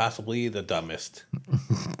quite possibly the dumbest.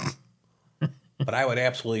 But I would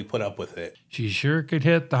absolutely put up with it. She sure could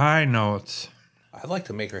hit the high notes. I'd like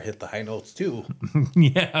to make her hit the high notes, too.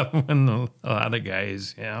 Yeah, when a lot of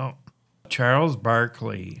guys, yeah. Charles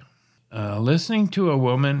Barkley. Listening to a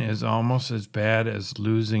woman is almost as bad as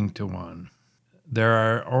losing to one. There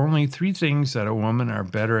are only 3 things that a woman are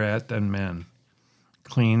better at than men: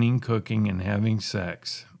 cleaning, cooking, and having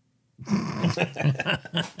sex.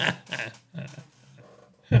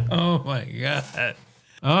 Oh, my God.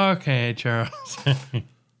 Okay, Charles.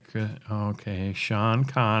 Okay, Sean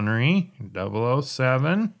Connery,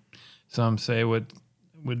 007. Some say would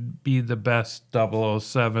be the best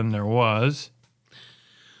 007 there was.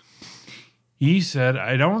 He said,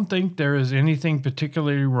 "I don't think there is anything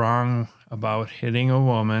particularly wrong about hitting a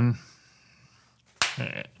woman.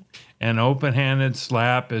 An open-handed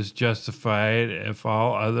slap is justified if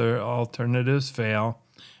all other alternatives fail,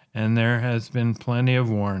 and there has been plenty of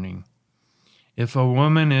warning. If a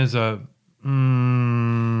woman is a...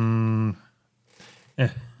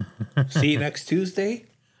 See you next Tuesday?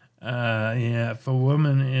 Yeah, if a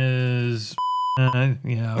woman is...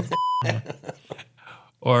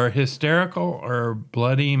 or hysterical or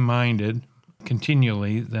bloody-minded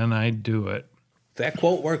continually, then I'd do it." That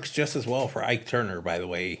quote works just as well for Ike Turner, by the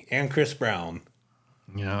way, and Chris Brown.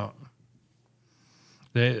 Yeah.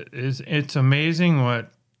 It's amazing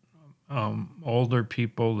what older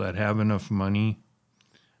people that have enough money,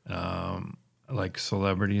 like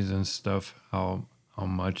celebrities and stuff, how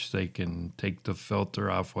much they can take the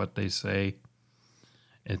filter off what they say.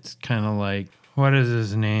 It's kind of like, what is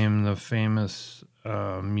his name? The famous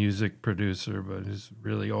music producer, but he's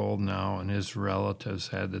really old now, and his relatives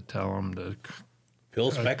had to tell him to...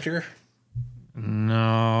 Phil Spector?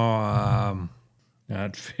 No,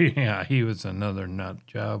 yeah, he was another nut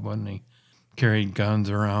job, wasn't he? Carried guns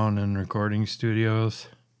around in recording studios.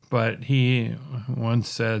 But he once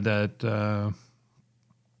said that,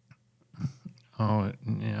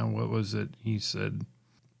 what was it? He said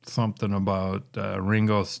something about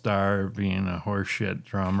Ringo Starr being a horseshit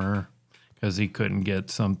drummer because he couldn't get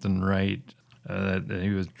something right that he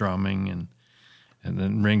was drumming, and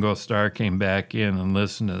then Ringo Starr came back in and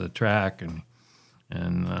listened to the track, and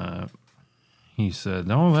he said,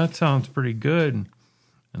 "Oh, that sounds pretty good."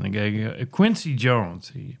 And the guy, Quincy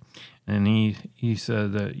Jones, he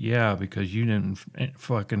said that, "Yeah, because you didn't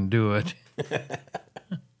fucking do it."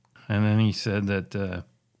 And then he said that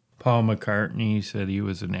Paul McCartney said he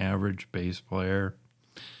was an average bass player.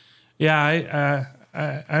 Yeah,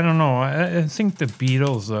 I don't know. I think the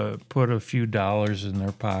Beatles put a few dollars in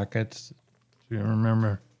their pockets. Do you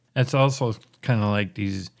remember? It's also kind of like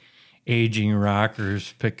these aging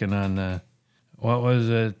rockers picking on the, what was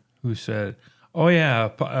it? Who said? Oh yeah,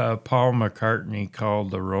 Paul McCartney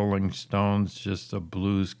called the Rolling Stones just a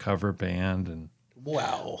blues cover band, and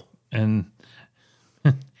wow, and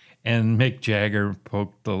Mick Jagger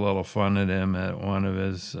poked a little fun at him at one of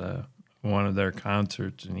their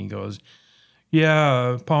concerts, and he goes,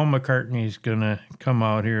 "Yeah, Paul McCartney's gonna come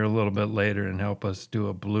out here a little bit later and help us do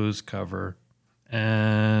a blues cover."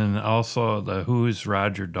 And also the Who's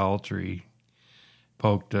Roger Daltrey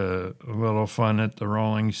poked a little fun at the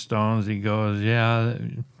Rolling Stones. He goes, "Yeah,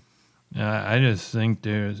 I just think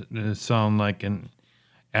they sound like an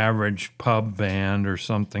average pub band or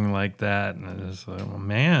something like that." And it's like, well,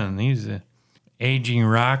 man, these aging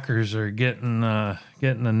rockers are getting the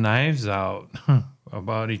knives out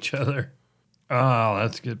about each other. Oh,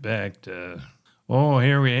 let's get back to. Oh,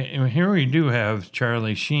 here we do have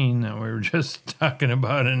Charlie Sheen that we were just talking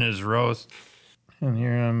about in his roast. And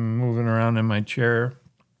here I'm moving around in my chair,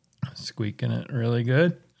 squeaking it really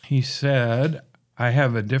good. He said, "I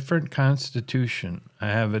have a different constitution. I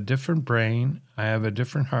have a different brain. I have a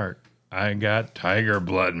different heart. I got tiger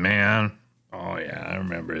blood, man." Oh, yeah, I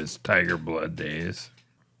remember his tiger blood days.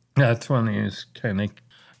 That's when he was kind of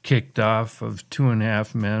kicked off of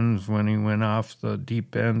 2.5 Men, when he went off the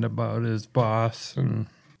deep end about his boss and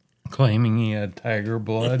claiming he had tiger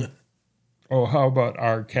blood. Oh, how about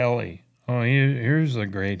R. Kelly? Oh, here's a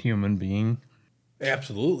great human being.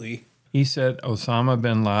 Absolutely. He said, "Osama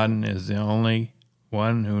bin Laden is the only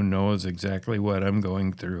one who knows exactly what I'm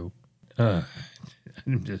going through." I'm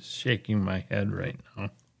just shaking my head right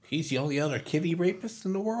now. He's the only other kitty rapist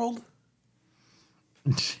in the world?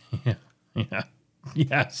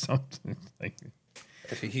 Yeah, something like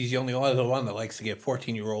that. He's the only other one that likes to get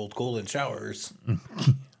 14-year-old golden showers.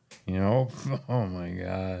 Oh my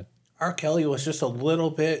God. R. Kelly was just a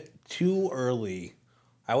little bit too early.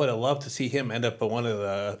 I would have loved to see him end up at one of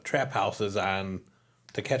the trap houses on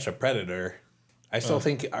To Catch a Predator. I still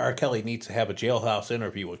think R. Kelly needs to have a jailhouse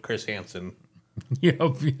interview with Chris Hansen. Yep,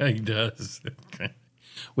 yeah, he does.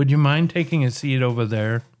 Would you mind taking a seat over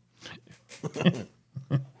there?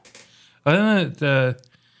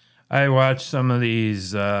 I watched some of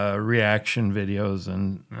these reaction videos,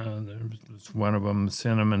 and there's one of them,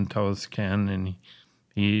 Cinnamon Toast Ken, and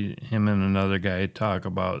him and another guy talk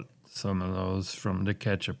about some of those from To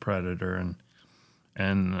Catch a Predator,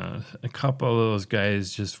 and a couple of those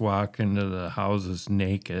guys just walk into the houses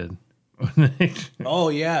naked. Oh,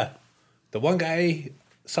 yeah. The one guy,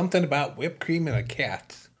 something about whipped cream and a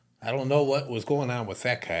cat. I don't know what was going on with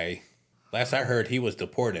that guy. Last I heard, he was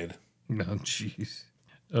deported. Oh, jeez.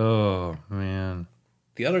 Oh, man.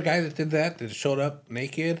 The other guy that did that showed up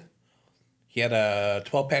naked, he had a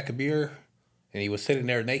 12-pack of beer, and he was sitting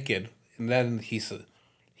there naked. And then he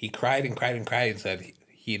cried and cried and cried and said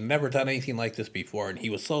he had never done anything like this before, and he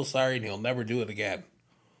was so sorry and he'll never do it again.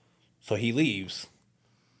 So he leaves.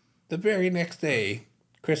 The very next day,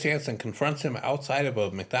 Chris Hansen confronts him outside of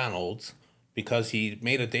a McDonald's because he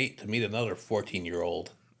made a date to meet another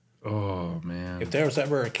 14-year-old. Oh, man. If there was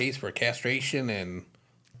ever a case for castration and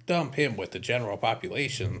dump him with the general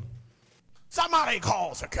population. Somebody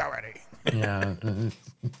call security. Yeah.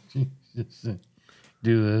 Do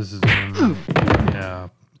this. Yeah.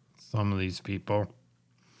 Some of these people.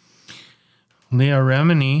 Leah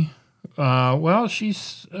Remini,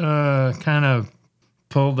 she's kind of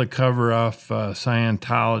pulled the cover off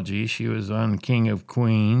Scientology. She was on King of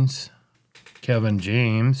Queens, Kevin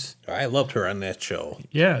James. I loved her on that show.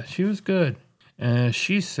 Yeah, she was good. And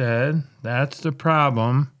she said, "That's the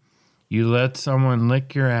problem. You let someone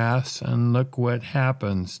lick your ass and look what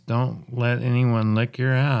happens. Don't let anyone lick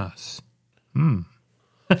your ass." I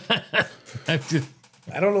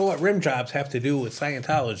don't know what rim jobs have to do with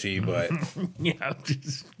Scientology, but... Yeah.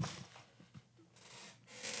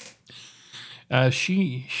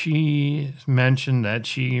 She mentioned that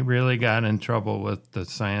she really got in trouble with the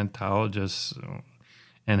Scientologists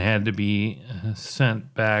and had to be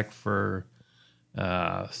sent back for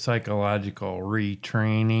psychological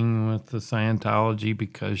retraining with the Scientology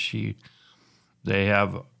because she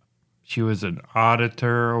she was an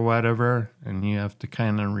auditor or whatever, and you have to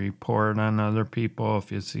kind of report on other people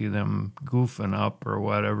if you see them goofing up or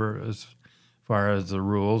whatever as far as the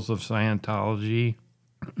rules of Scientology.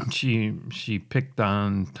 She picked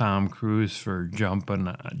on Tom Cruise for jumping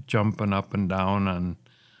up and down on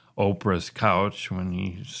Oprah's couch when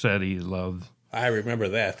he said he loved. I remember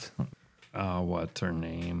that. What's her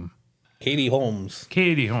name? Katie Holmes.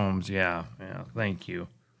 Katie Holmes, yeah, thank you.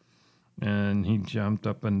 And he jumped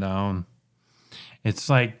up and down. It's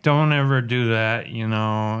like, don't ever do that, you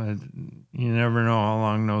know. You never know how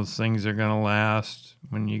long those things are going to last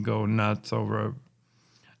when you go nuts over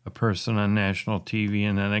a person on national TV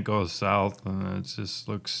and then it goes south and it just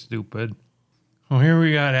looks stupid. Well, here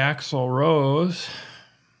we got Axl Rose,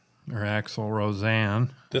 or Axl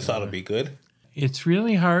Roseanne. This ought to be good. It's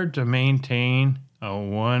really hard to maintain a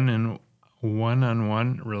one-on-one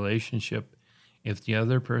relationship if the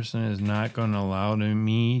other person is not going to allow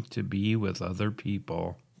me to be with other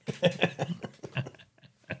people.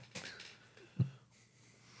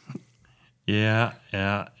 Yeah.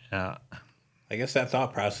 I guess that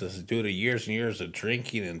thought process is due to years and years of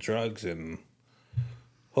drinking and drugs and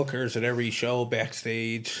hookers at every show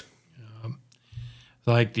backstage.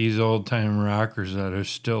 Like these old-time rockers that are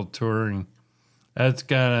still touring. That's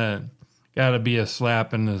gotta be a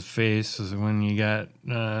slap in the face when you got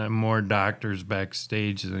more doctors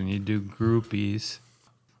backstage than you do groupies.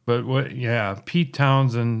 But Pete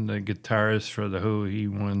Townsend, the guitarist for The Who, he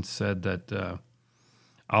once said that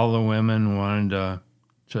all the women wanted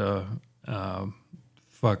to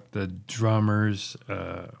fuck the drummers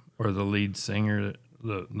or the lead singer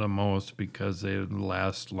the most because they would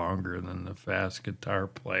last longer than the fast guitar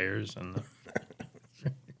players and the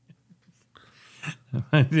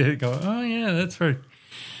I did go, oh yeah, that's right.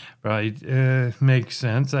 Makes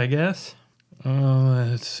sense, I guess.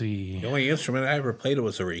 Let's see. The only instrument I ever played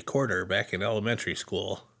was a recorder back in elementary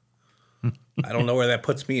school. I don't know where that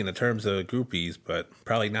puts me in the terms of groupies, but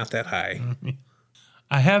probably not that high.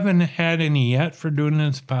 I haven't had any yet for doing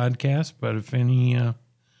this podcast, but if any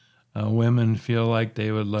women feel like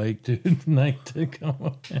they would like to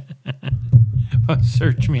come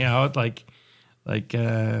search me out, like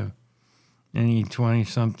any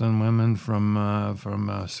 20-something women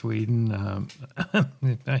from Sweden.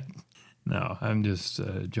 No, I'm just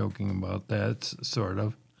joking about that, sort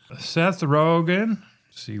of. Seth Rogen.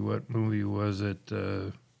 See, what movie was it?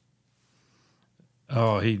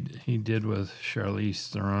 He did with Charlize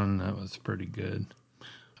Theron. That was pretty good.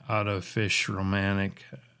 Out of fish romantic,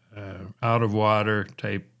 out of water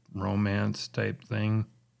type romance type thing.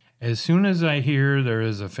 As soon as I hear there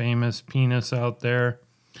is a famous penis out there,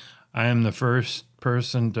 I am the first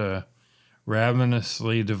person to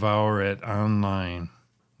ravenously devour it online.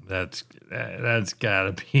 That's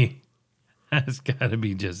gotta be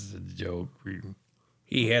just a joke.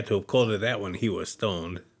 He had to have quoted that when he was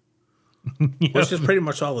stoned. Yep. Which is pretty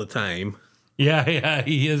much all the time. Yeah,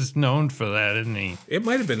 he is known for that, isn't he? It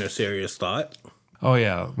might have been a serious thought. Oh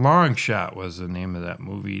yeah, Long Shot was the name of that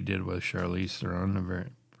movie he did with Charlize Theron. A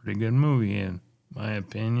pretty good movie in my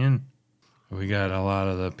opinion. We got a lot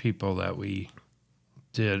of the people that we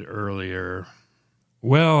did earlier.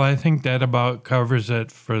 Well, I think that about covers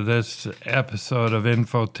it for this episode of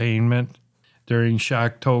Infotainment during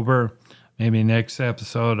Shocktober. Maybe next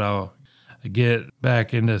episode I'll get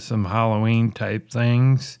back into some Halloween type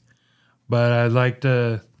things. But I'd like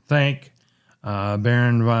to thank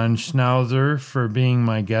Baron von Schnauzer for being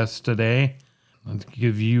my guest today. Let's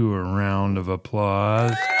give you a round of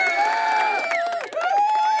applause.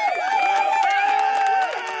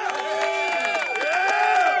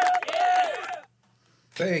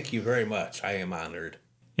 Thank you very much. I am honored.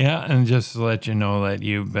 Yeah, and just to let you know that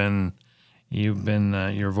you've been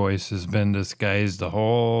your voice has been disguised the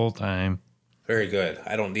whole time. Very good.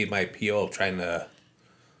 I don't need my PO I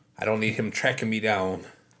don't need him tracking me down.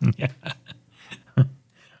 Yeah.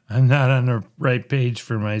 I'm not on the right page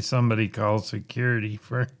for my somebody call security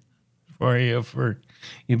for you.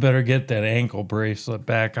 You better get that ankle bracelet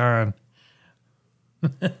back on.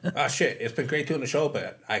 Oh shit! It's been great doing the show,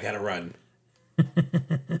 but I gotta run.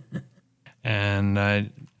 And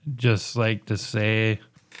I'd just like to say,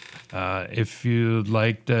 if you'd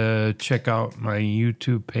like to check out my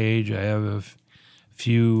YouTube page, I have a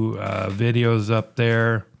few videos up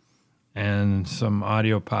there and some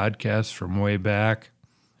audio podcasts from way back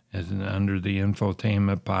under the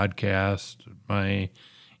Infotainment podcast, my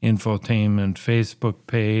Infotainment Facebook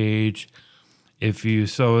page. If you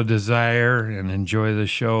so desire and enjoy the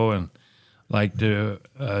show and like to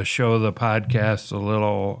show the podcast a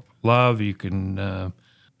little love, you can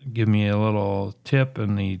give me a little tip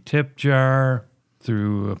in the tip jar.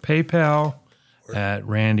 through PayPal at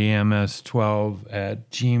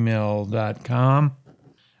randyms12@gmail.com.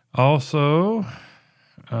 Also,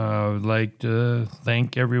 I would like to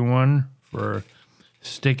thank everyone for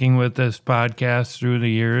sticking with this podcast through the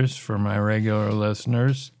years, for my regular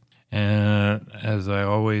listeners. And as I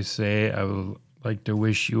always say, I would like to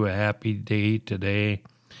wish you a happy day today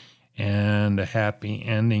and a happy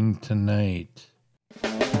ending tonight.